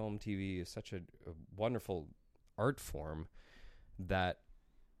 film, TV is such a wonderful art form that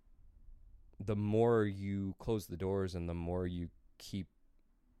the more you close the doors and the more you keep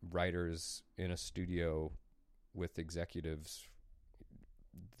writers in a studio with executives,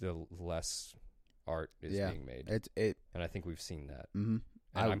 the less art is being made. And I think we've seen that. Mm-hmm.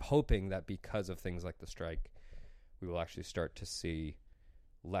 And I'm hoping that because of things like the strike, we will actually start to see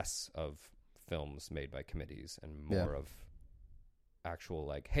less of films made by committees and more of actual,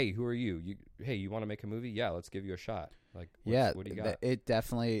 like, hey, who are you? You want to make a movie? Yeah, let's give you a shot. Like, what do you got? It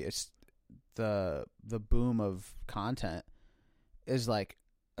definitely is. The boom of content is like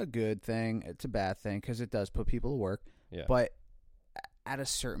a good thing. It's a bad thing because it does put people to work. Yeah. But at a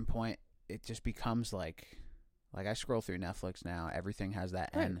certain point, it just becomes like I scroll through Netflix now. Everything has that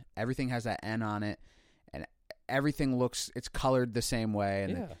N. Everything has that N on it, and everything it's colored the same way,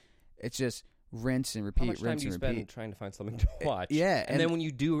 and it's just rinse and repeat. How much time do you spend trying to find something to watch? And then when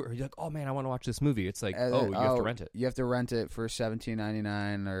you do, you're like, oh man, I want to watch this movie. It's like, you have to rent it. You have to rent it for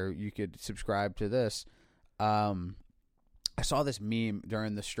 $17.99, or you could subscribe to this. I saw this meme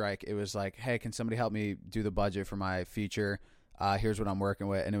during the strike. It was like, hey, can somebody help me do the budget for my feature? Here's what I'm working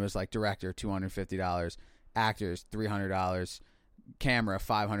with. And it was like director, $250, actors, $300, camera,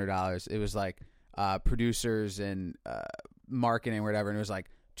 $500. It was like producers and marketing or whatever. And it was like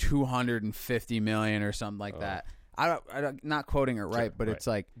 $250 million or something like that. I'm not quoting it right, but it's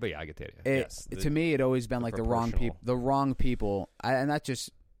like, but yeah, I get the idea. To me, it always been like the wrong people, and that's just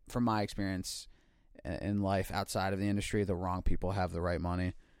from my experience in life outside of the industry. The wrong people have the right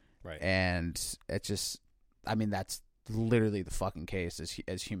money. Right. And it just, I mean, that's literally the fucking case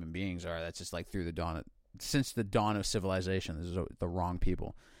as human beings are. That's just like since the dawn of civilization, this is the wrong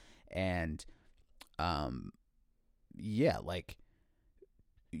people. And, yeah, like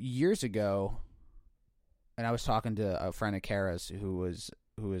years ago, and I was talking to a friend of Kara's who is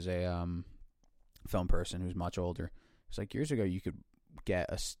a film person who's much older. It's like years ago you could get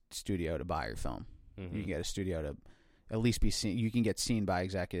a studio to buy your film. Mm-hmm. You can get a studio to at least be seen. You can get seen by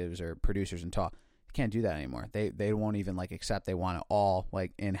executives or producers and talk. You can't do that anymore. They won't even like accept. They want it all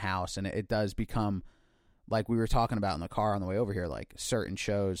like in house, and it does become like we were talking about in the car on the way over here. Like certain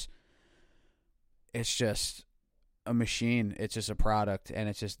shows, it's just a machine. It's just a product, and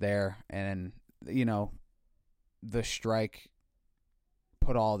it's just there. And you know, the strike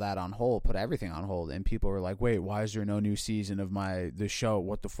put all that on hold, put everything on hold, and people were like, "Wait, why is there no new season of the show?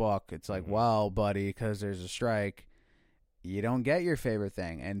 What the fuck?" It's like, well, buddy, because there's a strike, you don't get your favorite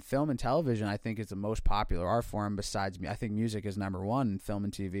thing. And film and television, I think, is the most popular art form besides me. I think music is number one, and film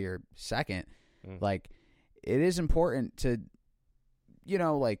and TV are second. Like, it is important to, you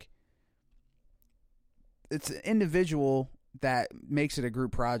know, like, it's an individual that makes it a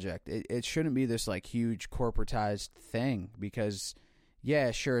group project. It shouldn't be this like huge corporatized thing because,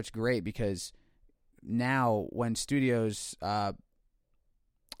 yeah, sure, it's great because now when studios like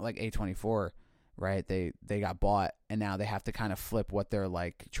A24, right, they got bought, and now they have to kind of flip what they're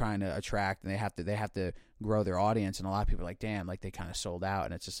like trying to attract, and they have to grow their audience, and a lot of people are like, damn, like they kind of sold out,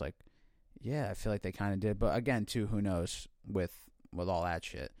 and it's just like, yeah, I feel like they kind of did, but again, too, who knows with all that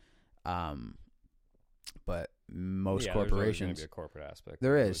shit. But most corporations, there's be a corporate aspect.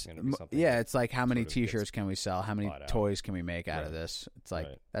 There is. Yeah, it's like how many T-shirts can we sell? How many toys can we make out of this? It's like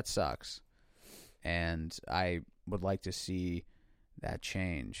that sucks, and I would like to see that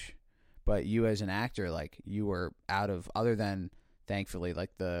change. But you as an actor, like you were out of, other than thankfully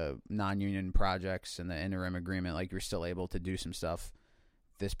like the non-union projects and the interim agreement, like you're still able to do some stuff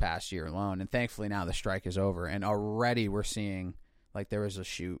this past year alone. And thankfully now the strike is over, and already we're seeing, like, there was a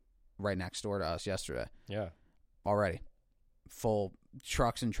shoot right next door to us yesterday. Yeah. Already. Full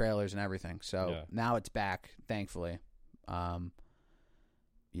trucks and trailers and everything. So now it's back, thankfully.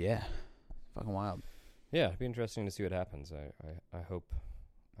 Yeah. Fucking wild. Yeah, it'd be interesting to see what happens. I hope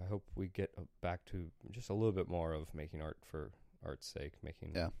we get back to just a little bit more of making art for art's sake,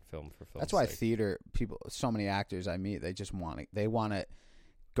 making film for film's That's why sake. theater people, so many actors I meet, they just want to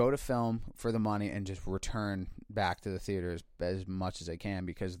go to film for the money and just return back to the theaters as much as they can,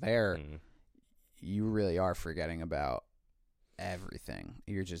 because there you really are forgetting about everything.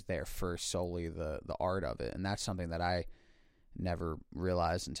 You're just there for solely the art of it, and that's something that I never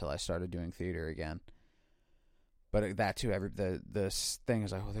realized until I started doing theater again. But that too, the thing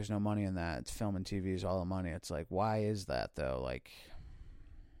is like, oh, there's no money in that. It's film and TV is all the money. It's like, why is that though? Like,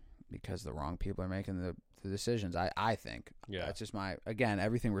 because the wrong people are making the decisions. I think. Yeah. That's just again,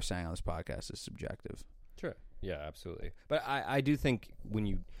 everything we're saying on this podcast is subjective. Sure. Yeah, absolutely. But I do think when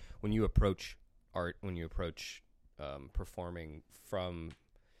you approach art, when you approach performing from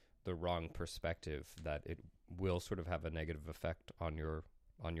the wrong perspective, that it will sort of have a negative effect on your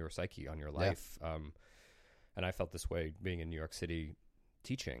psyche, on your life. Yeah. And I felt this way being in New York City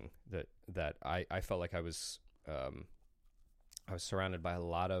teaching, that I felt like I was surrounded by a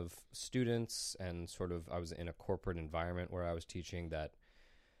lot of students, and sort of I was in a corporate environment where I was teaching that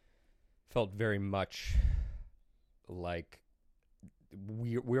felt very much like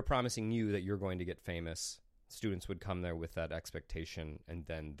we're promising you that you're going to get famous. Students would come there with that expectation, and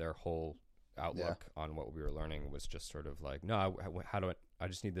then their whole outlook on what we were learning was just sort of like, no, I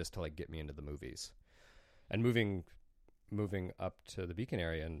just need this to like get me into the movies. And moving up to the Beacon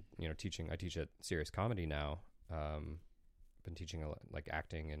area, and I teach at Serious Comedy now. Been teaching like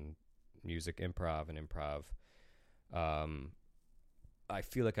acting and music, improv. I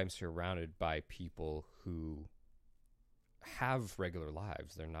feel like I'm surrounded by people who have regular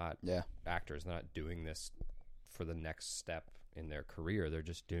lives. They're not actors. They're not doing this for the next step in their career. They're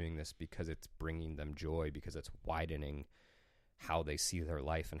just doing this because it's bringing them joy, because it's widening how they see their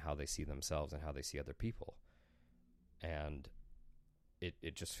life and how they see themselves and how they see other people. And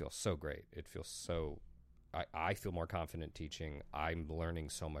it just feels so great. It feels so, I feel more confident teaching. I'm learning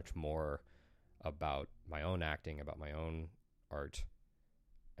so much more about my own acting, about my own art,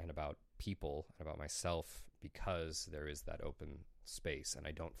 and about people, and about myself, because there is that open space, and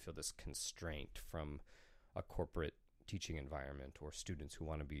I don't feel this constraint from a corporate teaching environment or students who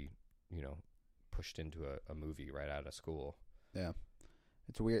want to be, pushed into a movie right out of school. Yeah.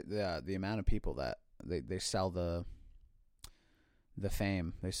 It's weird, the amount of people that they sell the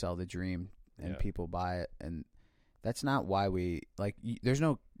fame, they sell the dream and people buy it, and that's not why we like. There's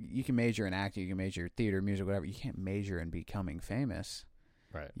no. You can major in acting, you can major in theater, music, whatever. You can't major in becoming famous,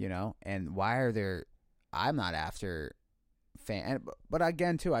 right? You know. And why are there? I'm not after fan, but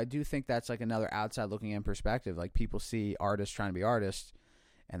again, too, I do think that's like another outside looking in perspective. Like people see artists trying to be artists,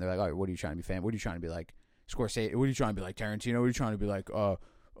 and they're like, "Oh, what are you trying to be fan? What are you trying to be like Scorsese? What are you trying to be like Tarantino? What are you trying to be like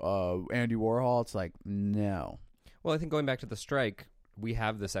Andy Warhol?" It's like no. Well, I think going back to the strike, we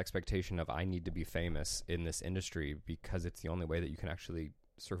have this expectation of I need to be famous in this industry because it's the only way that you can actually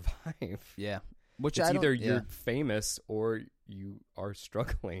survive. Yeah. Which it's either you're famous or you are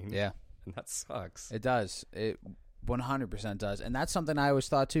struggling. Yeah. And that sucks. It does. It 100% does. And that's something I always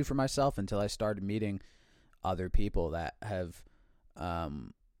thought too for myself until I started meeting other people that have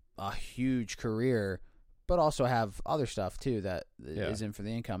a huge career but also have other stuff too that is in for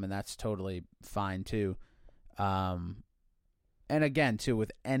the income, and that's totally fine too. And again, too,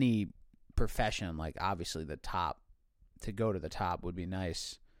 with any profession, like obviously to go to the top would be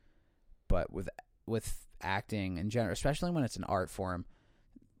nice, but with acting in general, especially when it's an art form,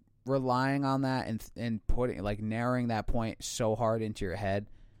 relying on that and putting like narrowing that point so hard into your head,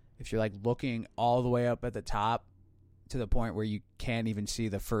 if you're like looking all the way up at the top to the point where you can't even see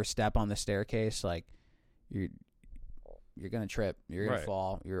the first step on the staircase, like you're gonna trip, you're gonna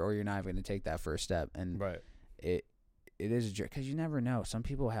fall, or you're not even gonna take that first step, and it is a jerk because you never know. Some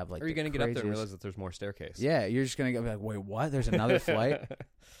people have like. Or you're going to get up there and realize that there's more staircase. Yeah, you're just going to go like, wait, what? There's another flight,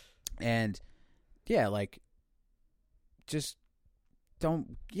 and yeah, like, just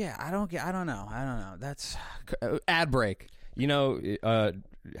don't. Yeah, I don't know. That's ad break. You know,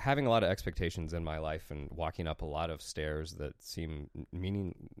 having a lot of expectations in my life and walking up a lot of stairs that seem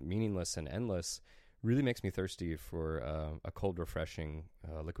meaningless and endless really makes me thirsty for a cold, refreshing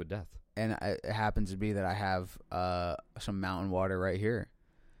liquid death. And it happens to be that I have some mountain water right here.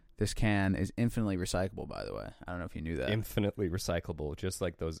 This can is infinitely recyclable, by the way. I don't know if you knew that. Infinitely recyclable, just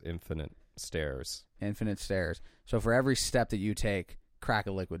like those infinite stairs. Infinite stairs. So for every step that you take, crack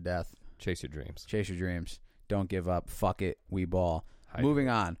a liquid death. Chase your dreams. Chase your dreams. Don't give up. Fuck it. We ball. Moving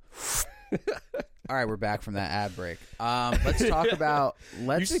on. All right, we're back from that ad break. Let's talk about.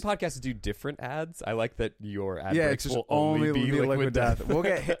 Usually podcasts do different ads. I like that your ad breaks just will only be liquid death. We'll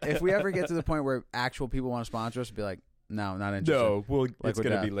get if we ever get to the point where actual people want to sponsor us, be like, no, not interested. No, it's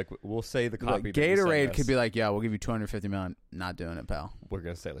going to be liquid. We'll say the copy. Like, Gatorade could be like, yeah, we'll give you $250 million. Not doing it, pal. We're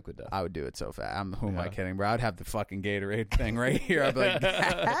going to say liquid death. I would do it so fast. Who am I kidding, bro? I'd have the fucking Gatorade thing right here. I'd be like,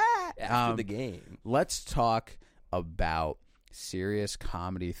 after the game. Let's talk about serious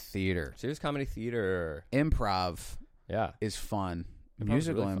comedy theater. Serious comedy theater. Improv is fun.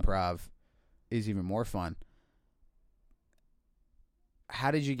 Musical really improv is even more fun.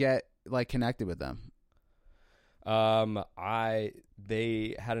 How did you get like connected with them?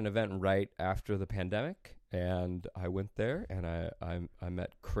 They had an event right after the pandemic, and I went there, and I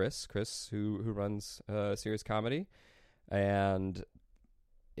met Chris who runs Serious Comedy, and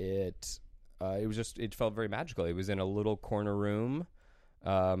it felt very magical. It was in a little corner room.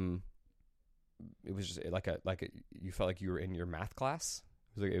 It was just like you felt like you were in your math class.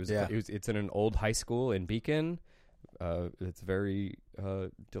 It's in an old high school in Beacon. It's very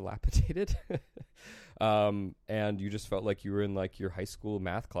dilapidated, and you just felt like you were in like your high school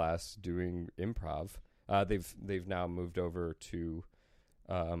math class doing improv. They've now moved over to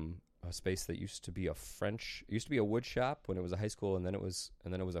a space that used to be a wood shop when it was a high school, and then it was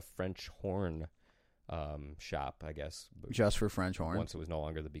a French horn shop, I guess. Just for French horns. Once it was no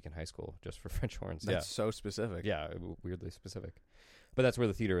longer the Beacon High School, just for French horns. That's so specific. Yeah, weirdly specific. But that's where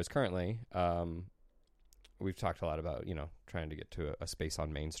the theater is currently. We've talked a lot about, trying to get to a space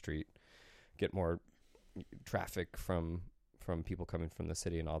on Main Street, get more traffic from people coming from the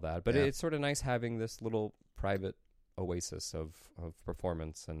city and all that. But it's sort of nice having this little private oasis of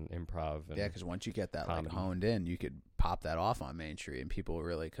performance and improv. And because once you get that like honed in, you could pop that off on Main Street, and people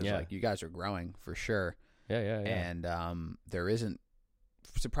really, because like you guys are growing for sure. Yeah. And there isn't,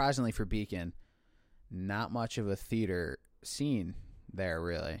 surprisingly for Beacon, not much of a theater scene there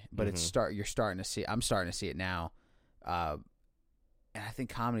really, but I'm starting to see it now, and I think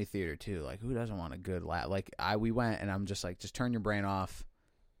comedy theater too. Like, who doesn't want a good laugh? Like we went, and I'm just like, just turn your brain off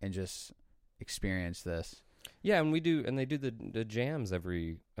and just experience this. Yeah, and they do the jams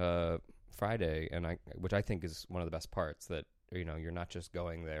every Friday, which I think is one of the best parts. That you're not just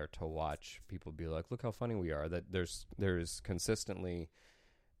going there to watch people be like, look how funny we are. That there's consistently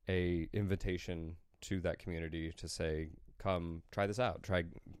a invitation to that community to say, come try this out. Try,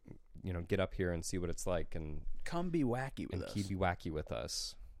 get up here and see what it's like, and come be wacky with us. Be wacky with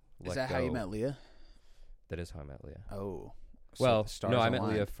us. Is that how you met Leah? That is how I met Leah. Oh, Well, stars no, I met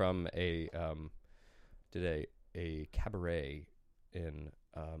aligned. Leah from did a cabaret in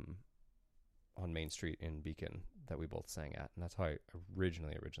on Main Street in Beacon that we both sang at, and that's how I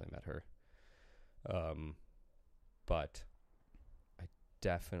originally met her. But I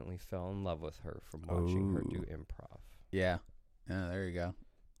definitely fell in love with her from watching her do improv. Yeah. There you go.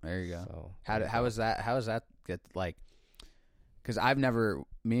 So, How is that get like? Because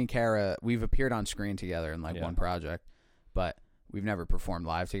me and Kara, we've appeared on screen together in one project, but we've never performed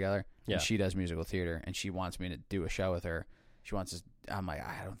live together. Yeah. And she does musical theater, and she wants me to do a show with her. She wants us. I'm like,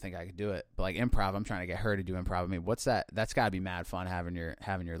 I don't think I could do it. But like improv, I'm trying to get her to do improv. I mean, what's that? That's got to be mad fun having your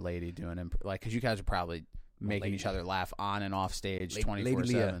lady doing improv. Like, because you guys are probably making each other laugh on and off stage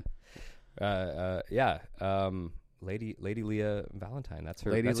 24/7. Lady Leah Valentine. That's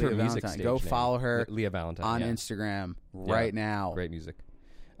her. Lady that's Leah her music Valentine. stage Go name. follow her Leah Valentine on Instagram right now. Great music.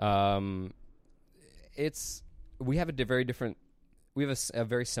 We have we have a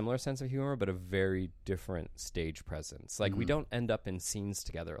very similar sense of humor, but a very different stage presence. Like we don't end up in scenes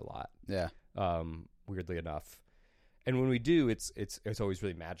together a lot. Yeah. Weirdly enough. And when we do, it's always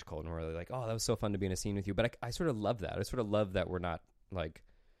really magical, and we're really like, oh, that was so fun to be in a scene with you. But I sort of love that. I sort of love that we're not like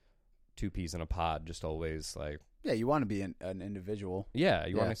two peas in a pod, just always like. Yeah, you want to be an individual. Yeah,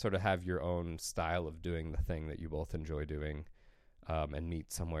 you want to sort of have your own style of doing the thing that you both enjoy doing, and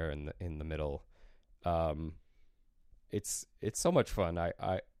meet somewhere in the middle. It's so much fun.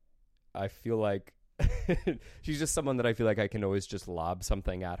 I feel like she's just someone that I feel like I can always just lob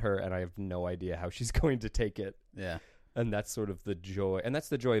something at her, and I have no idea how she's going to take it. Yeah, and that's sort of the joy, and that's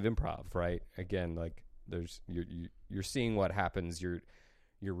the joy of improv, right? Again, like you're seeing what happens.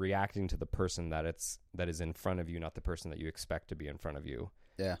 You're reacting to the person that is in front of you, not the person that you expect to be in front of you.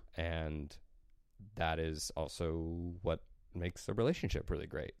 Yeah, and that is also what makes a relationship really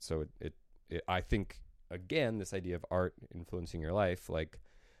great. So it I think, again, this idea of art influencing your life, like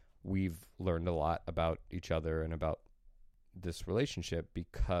we've learned a lot about each other and about this relationship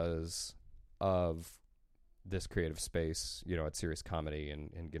because of this creative space, at Serious Comedy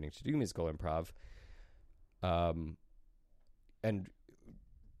and getting to do musical improv. And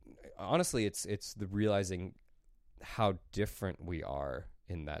honestly, it's the realizing how different we are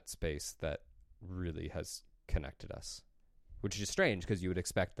in that space that really has connected us. Which is strange because you would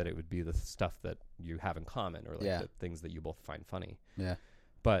expect that it would be the stuff that you have in common or the things that you both find funny. Yeah.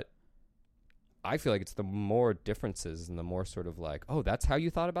 But I feel like it's the more differences and the more sort of like, oh, that's how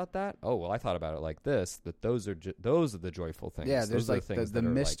you thought about that? Oh, well, I thought about it like this, that those are the joyful things. Yeah, there's like the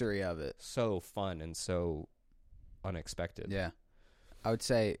mystery of it. So fun and so unexpected. Yeah. I would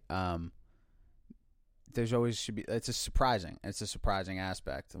say there's always should be it's a surprising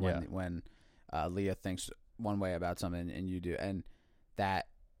aspect when Leah thinks one way about something and you do, and that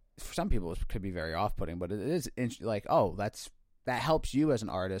for some people it could be very off-putting, but it is like, oh, that helps you as an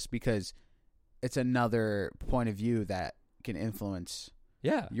artist because it's another point of view that can influence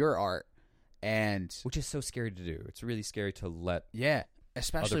your art, and which is so scary to do. It's really scary to let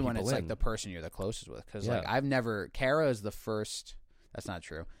especially when it's like the person you're the closest with, because like Kara is the first. That's not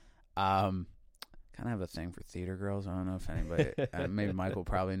true. Kind of have a thing for theater girls. I don't know if anybody maybe Michael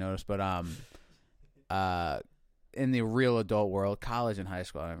probably noticed, but in the real adult world, college and high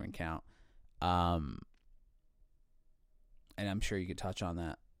school I don't even count. And I'm sure you could touch on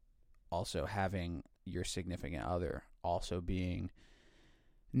that. Also, having your significant other also being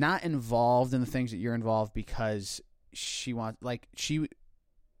not involved in the things that you're involved because she wants, like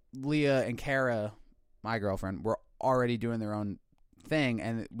Leah and Kara, my girlfriend, were already doing their own thing,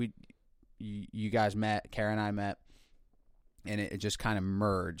 and you guys met, Kara and I met, and it just kind of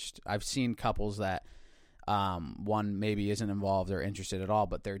merged. I've seen couples that one maybe isn't involved or interested at all,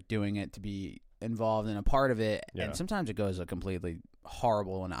 but they're doing it to be involved in a part of it, and sometimes it goes a completely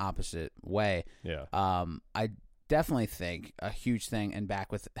horrible and opposite way. I definitely think a huge thing, and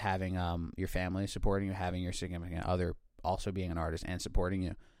back with having your family supporting you, having your significant other also being an artist and supporting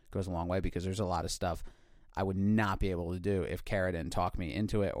you goes a long way, because there's a lot of stuff I would not be able to do if Kara didn't talk me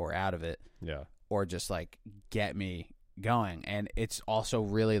into it or out of it, or just like get me going. And it's also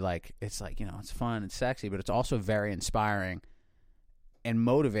really like, it's fun, it's sexy, but it's also very inspiring and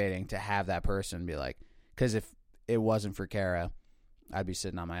motivating to have that person be like, because if it wasn't for Kara, I'd be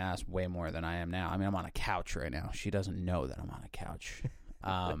sitting on my ass way more than I am now. I mean, I'm on a couch right now. She doesn't know that I'm on a couch.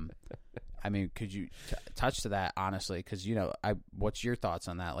 I mean, could you touch to that honestly? Because what's your thoughts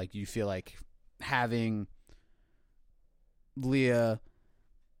on that? Like, you feel like having Leah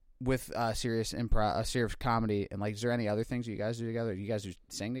with serious improv, serious comedy, and like, is there any other things you guys do together? You guys do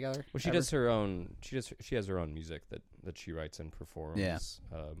sing together? Well, she does her own. She has her own music that she writes and performs. Yeah.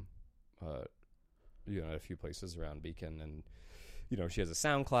 at a few places around Beacon, and she has a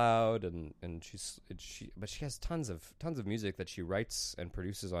SoundCloud, and but she has tons of music that she writes and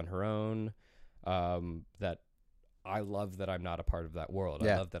produces on her own. That I love that I'm not a part of that world.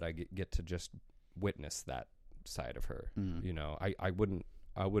 Yeah. I love that I get to just witness that side of her. Mm. I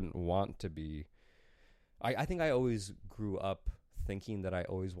wouldn't want to be. I think I always grew up thinking that I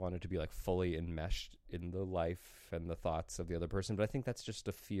always wanted to be like fully enmeshed in the life and the thoughts of the other person, but I think that's just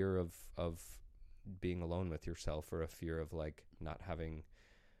a fear of being alone with yourself, or a fear of like not having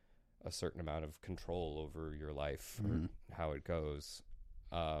a certain amount of control over your life or how it goes.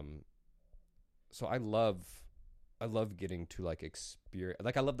 So I love getting to like experience,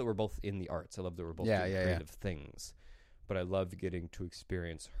 like I love that we're both in the arts. I love that we're both doing creative things, but I love getting to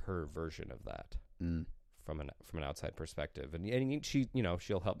experience her version of that from an outside perspective. And she,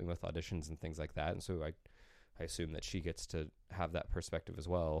 she'll help me with auditions and things like that. And so I assume that she gets to have that perspective as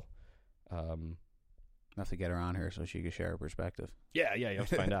well. I'll have to get her on here so she can share her perspective. Yeah, you have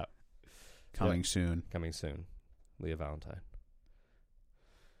to find out. Coming soon. Leah Valentine.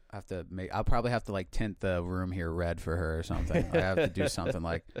 I'll probably have to like tint the room here red for her or something. I have to do something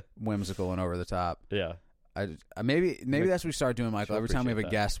like whimsical and over the top. Yeah. Maybe that's what we start doing, Michael. Every time we have a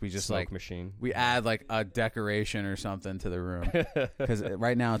guest, we just Smoke like machine. We add like a decoration or something to the room, because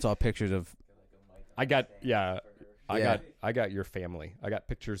right now it's all pictures of. I got your family. I got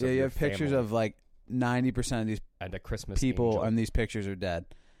pictures. Yeah, of you your have pictures family. of like 90% of these and a Christmas people, angel. and these pictures are dead.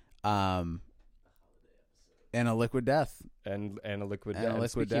 And a liquid death. And a liquid and death. a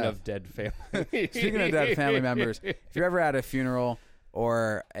liquid Speaking death. of dead family. Speaking of dead family members, if you're ever at a funeral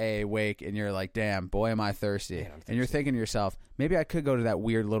or a wake and you're like, damn, boy, am I thirsty. Man, I'm and you're thinking to yourself, maybe I could go to that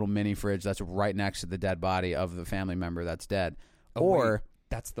weird little mini fridge that's right next to the dead body of the family member that's dead. Oh, or wait,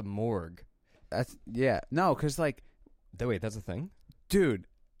 that's the morgue. No, because like. Wait, that's a thing? Dude,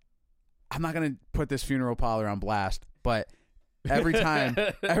 I'm not going to put this funeral parlor on blast, but every time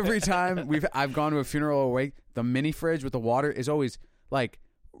I've gone to a funeral or wake, the mini fridge with the water is always like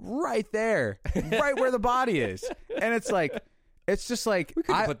right there, right where the body is. And it's like, it's just like, we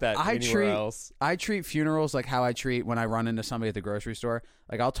could put that anywhere else. I treat funerals like how I treat when I run into somebody at the grocery store.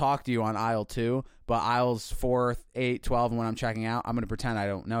 Like, I'll talk to you on aisle 2, but aisles 4, 8, 12, and when I'm checking out, I'm going to pretend I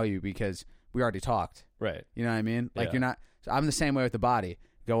don't know you because we already talked. Right. You know what I mean? Like, Yeah. you're not. So I'm the same way with the body.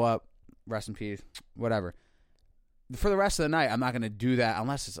 Go up, rest in peace, whatever. For the rest of the night, I'm not going to do that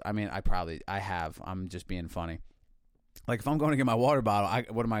unless it's. I mean, I have. I'm just being funny. Like, if I'm going to get my water bottle,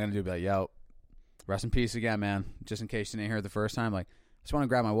 what am I going to do? Be like, yo, rest in peace again, man. Just in case you didn't hear it the first time. Like, I just want to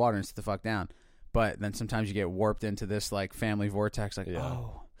grab my water and sit the fuck down. But then sometimes you get warped into this like family vortex. Like,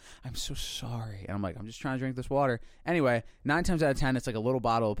 oh, I'm so sorry. And I'm like, I'm just trying to drink this water. Anyway, 9 times out of 10, it's like a little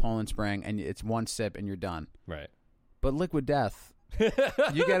bottle of Poland Spring, and it's one sip, and you're done. Right. But liquid death,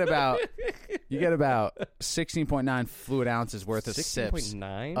 you get about 16.9 fluid ounces worth of sips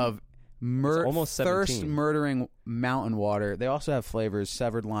 16.9 of almost 17. thirst murdering mountain water. They also have flavors: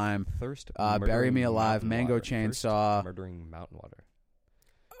 severed lime, Thirst, bury me alive, mango water. chainsaw, Thirst murdering mountain water.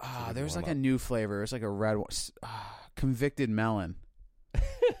 there's like a new flavor. It's like a red one. Convicted melon.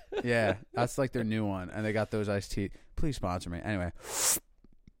 Yeah, that's like their new one, and they got those iced tea. Please sponsor me. Anyway,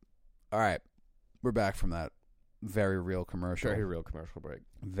 all right, we're back from that very real commercial. Very real commercial break.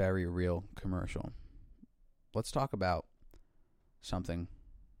 Very real commercial. Let's talk about something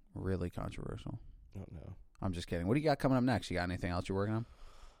really controversial. Oh no, I'm just kidding. What do you got coming up next? You got anything else you're working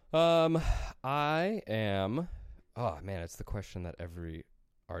on? I am. Oh man, it's the question that every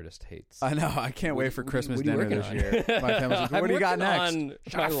artist hates. I know. I can't wait for Christmas what are you dinner working this year. My family's like, what do you got next?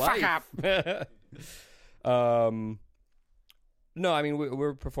 Shut the fuck up. No, I mean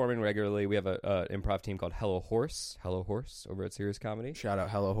we're performing regularly. We have an improv team called Hello Horse over at Serious Comedy. Shout out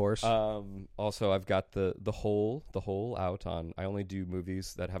Hello Horse. Also, I've got the whole out on. I only do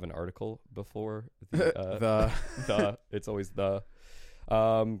movies that have an article before the It's always the.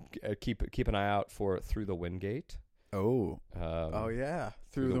 Keep an eye out for Through the Wingate. Oh yeah,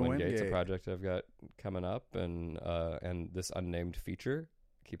 Through the Wingate. It's a project I've got coming up, and this unnamed feature.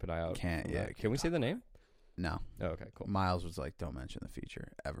 Keep an eye out. Can we say the name? No. Oh, okay, cool. Miles was like, "Don't mention the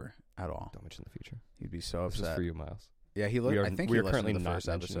feature ever at all. Don't mention the feature." He'd be so This upset. is for you, Miles. Yeah, he looked. I think we he are listened currently to the not first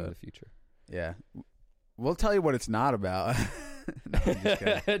mentioning episode. the future. Yeah, we'll tell you what it's not about. No, I'm just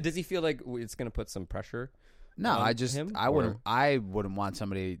kidding. Does he feel like it's going to put some pressure? No, on I wouldn't want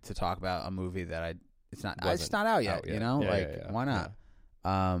somebody to talk about a movie that it's not out yet. You know, why not?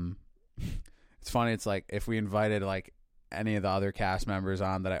 Yeah. It's funny. It's like if we invited like any of the other cast members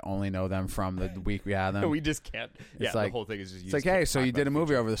on that I only know them from the week we had them. We just can't. It's Yeah, like, the whole thing is just. It's like, hey, so you did a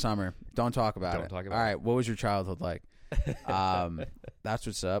movie over the summer. Don't talk about it. Don't talk about All it. right, what was your childhood like? That's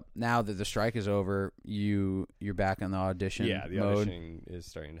what's up. Now that the strike is over, you're back on the audition the mode. auditioning is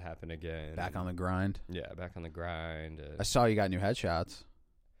starting to happen again. Back on the grind. Yeah, back on the grind. I saw you got new headshots.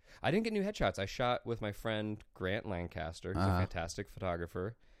 I didn't get new headshots. I shot with my friend Grant Lancaster. He's a fantastic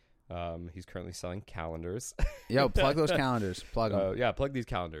photographer. He's currently selling calendars. Yo, plug those calendars. Plug them. Yeah, plug these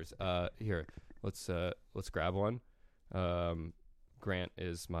calendars. Here, let's grab one. Grant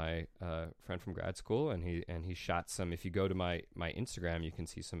is my friend from grad school, and he shot some. If you go to my Instagram, you can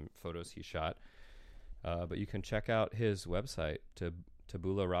see some photos he shot. But you can check out his website,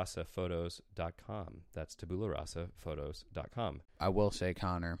 tabularasaphotos.com. That's tabularasaphotos.com. I will say,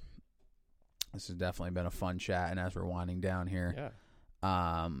 Connor, this has definitely been a fun chat, and as we're winding down here,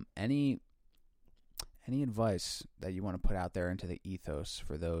 any advice that you want to put out there into the ethos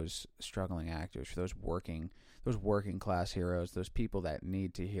for those struggling actors, for those working class heroes, those people that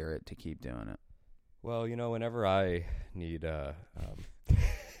need to hear it to keep doing it? Well, whenever I need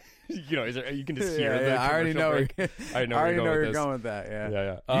you can just hear I already know where you're going with that.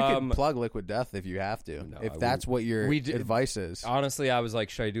 Yeah. You can plug Liquid Death if you have to. No, if that's what your advice is. Honestly, I was like,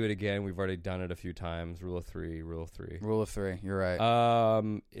 should I do it again? We've already done it a few times. Rule of three. Rule of three. You're right.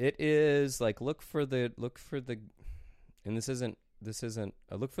 It is like look for the, and this isn't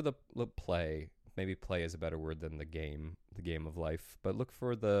look for the play. Maybe play is a better word than the game of life. But look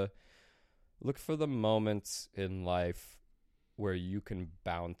for the moments in life where you can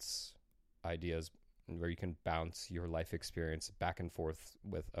bounce ideas, where you can bounce your life experience back and forth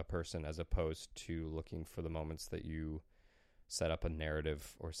with a person, as opposed to looking for the moments that you set up a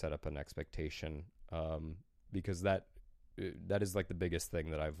narrative or set up an expectation. Because that is like the biggest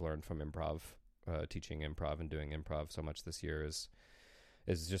thing that I've learned from improv, teaching improv and doing improv so much this year is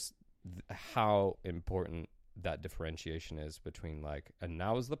just how important that differentiation is between and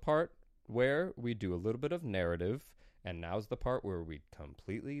now is the part where we do a little bit of narrative, and now's the part where we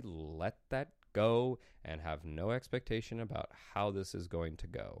completely let that go and have no expectation about how this is going to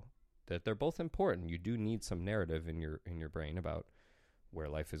go. That they're both important. You do need some narrative in your brain about where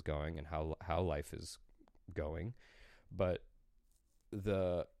life is going and how life is going. But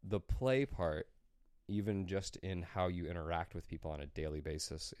the play part, even just in how you interact with people on a daily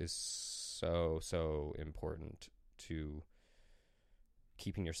basis, is so important to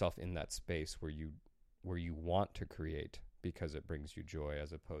keeping yourself in that space where you want to create, because it brings you joy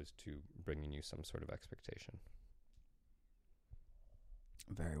as opposed to bringing you some sort of expectation.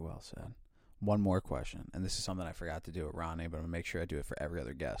 Very well said. One more question, and this is something I forgot to do with Ronnie, but I'm going to make sure I do it for every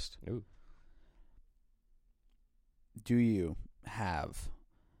other guest. Ooh. Do you have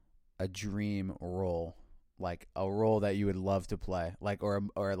a dream role, like a role that you would love to play? Or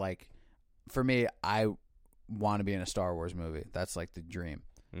for me, I want to be in a Star Wars movie. That's like the dream.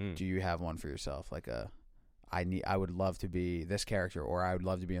 Do you have one for yourself? Like I would love to be this character, or I would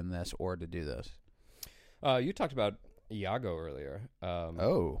love to be in this, or to do this. You talked about Iago earlier.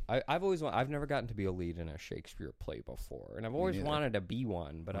 I've never gotten to be a lead in a Shakespeare play before, and I've always wanted to be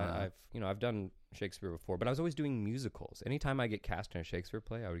one. But I've done Shakespeare before, but I was always doing musicals. Anytime I get cast in a Shakespeare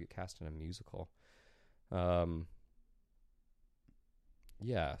play, I would get cast in a musical.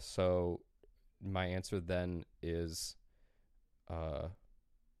 Yeah. So my answer then is,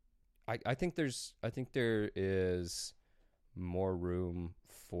 I think there is more room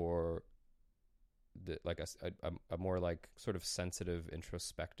for a more like sort of sensitive,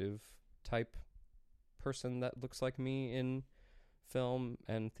 introspective type person that looks like me in film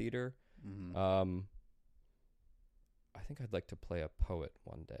and theater. Mm-hmm. I think I'd like to play a poet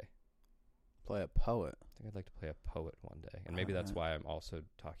one day. Play a poet? I think I'd like to play a poet one day. And maybe that's why I'm also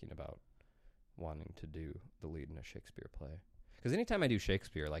talking about wanting to do the lead in a Shakespeare play. Because anytime I do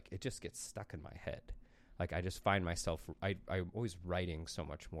Shakespeare, it just gets stuck in my head. I just find myself, I'm always writing so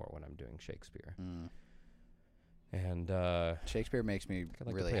much more when I'm doing Shakespeare. And Shakespeare makes me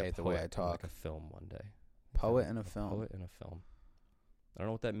really hate the way I talk. Like a film one day. Poet in a film. Poet in a film. I don't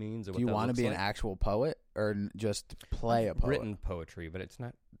know what that means. Or do you want to be an actual poet, or just play a poet? Written poetry, but it's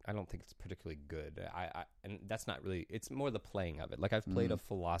not. I don't think it's particularly good. And that's not really. It's more the playing of it. I've played a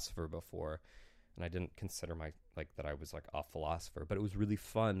philosopher before, and I didn't consider that I was a philosopher, but it was really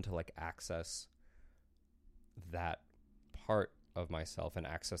fun to access that part of myself and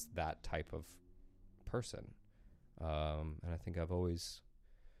access that type of person. And I think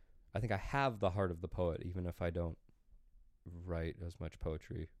I have the heart of the poet, even if I don't write as much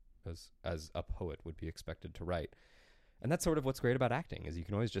poetry as a poet would be expected to write. And that's sort of what's great about acting, is you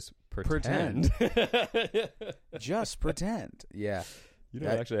can always just pretend. Just pretend. Yeah. You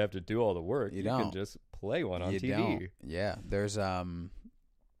don't actually have to do all the work. You can just play one on TV. Don't. Yeah. There's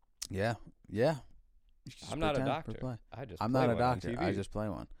yeah. I'm not a pretend, doctor. play. I'm not a doctor. I just play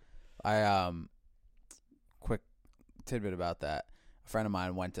one. Quick tidbit about that. A friend of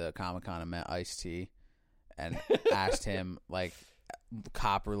mine went to Comic-Con and met Ice-T and asked him like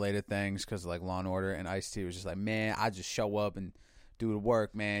cop related things because like Law and Order, and Ice-T was just like, man, I just show up and do the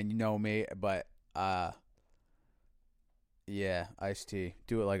work, man, you know me. But yeah, Ice-T,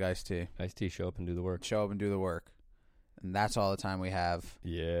 do it like Ice-T. Ice-T, show up and do the work. And that's all the time we have.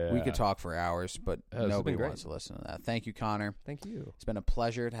 Yeah, we could talk for hours, but nobody wants to listen to that. Thank you, Connor. Thank you. It's been a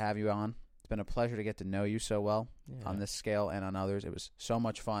pleasure to have you on. It's been a pleasure to get to know you so well on this scale and on others. It was so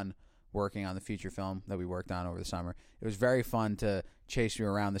much fun working on the feature film that we worked on over the summer. It was very fun to chase you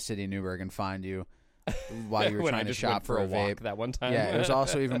around the city of Newburgh and find you while you were trying to shop for a vape that one time. Yeah, it was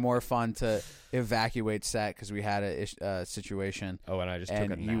also even more fun to evacuate set because we had a situation. Oh, and I just took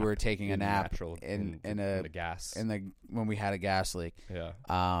a nap. You were taking a nap in the gas when we had a gas leak. Yeah.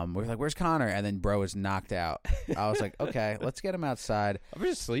 We were like, "Where's Connor?" And then bro was knocked out. I was like, "Okay, let's get him outside." I'm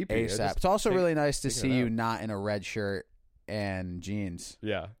just sleepy. ASAP. It's also really nice to see you not in a red shirt and jeans.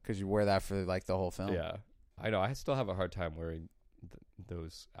 Yeah, because you wear that for like the whole film. Yeah, I know. I still have a hard time wearing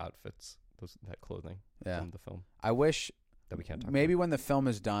those outfits. That clothing from the film. I wish that we can't talk maybe about. When the film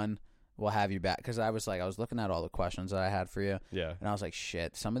is done, we'll have you back, because I was looking at all the questions that I had for you. Yeah. And I was like,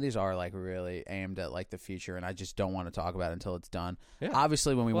 shit, some of these are like really aimed at like the feature, and I just don't want to talk about it until it's done. Yeah.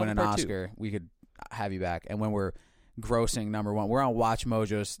 Obviously, when we win an Oscar, we could have you back. And when we're grossing #1, we're on Watch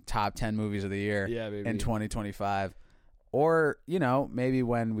Mojo's top 10 movies of the year in 2025. Or, maybe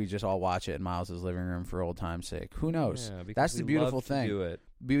when we just all watch it in Miles' living room for old time's sake. Who knows? Yeah, that's the beautiful thing. Do it.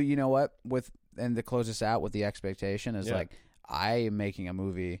 You know what? And to close this out with the expectation is like, I am making a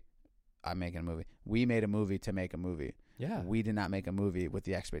movie. I'm making a movie. We made a movie to make a movie. Yeah. We did not make a movie with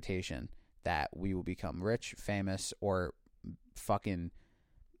the expectation that we will become rich, famous, or fucking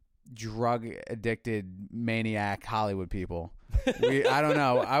drug-addicted maniac Hollywood people. I don't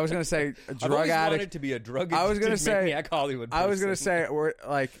know. I was going to say drug addict. Wanted to be a drug-addicted maniac Hollywood person. I was going to say we're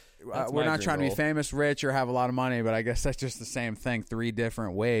not trying to be famous, rich, or have a lot of money, but I guess that's just the same thing. 3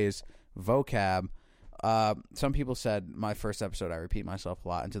 different ways. Vocab. Some people said my first episode I repeat myself a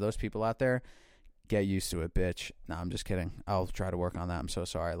lot, and to those people out there, get used to it, bitch. No, I'm just kidding. I'll try to work on that. I'm so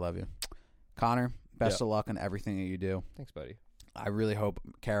sorry. I love you. Connor, best of luck in everything that you do. Thanks, buddy. I really hope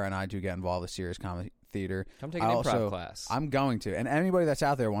Kara and I do get involved with Serious Comedy Theater. Come take an improv class. I'm going to. And anybody that's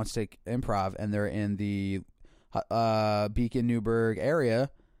out there wants to take improv and they're in the Beacon, Newburgh area.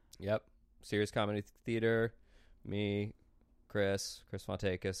 Yep. Serious Comedy Theater. Me, Chris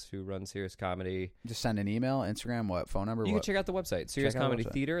Fontakis, who runs Serious Comedy. Just send an email, Instagram, phone number? You can check out the website. Serious Comedy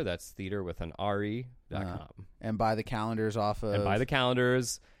Theater. That's theater with an RE.com. And buy the calendars off of... And buy the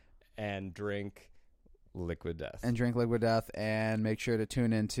calendars and drink... Liquid Death. And drink Liquid Death, and make sure to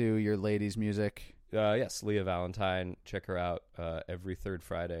tune into your lady's music. Yes, Leah Valentine. Check her out every third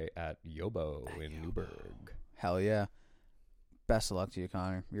Friday at Yobo in Newburgh. Hell yeah. Best of luck to you,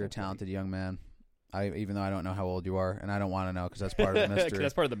 Connor. You're a talented young man. Even though I don't know how old you are, and I don't want to know because that's part of the mystery.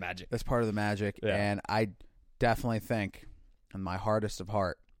 That's part of the magic. That's part of the magic. Yeah. And I definitely think, in my hardest of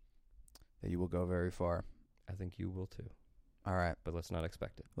heart, that you will go very far. I think you will too. All right. But let's not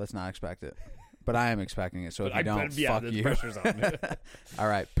expect it. Let's not expect it. But I am expecting it, so if you don't, fuck you. Pressure's on me. All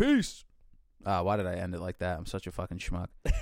right, peace. Why did I end it like that? I'm such a fucking schmuck.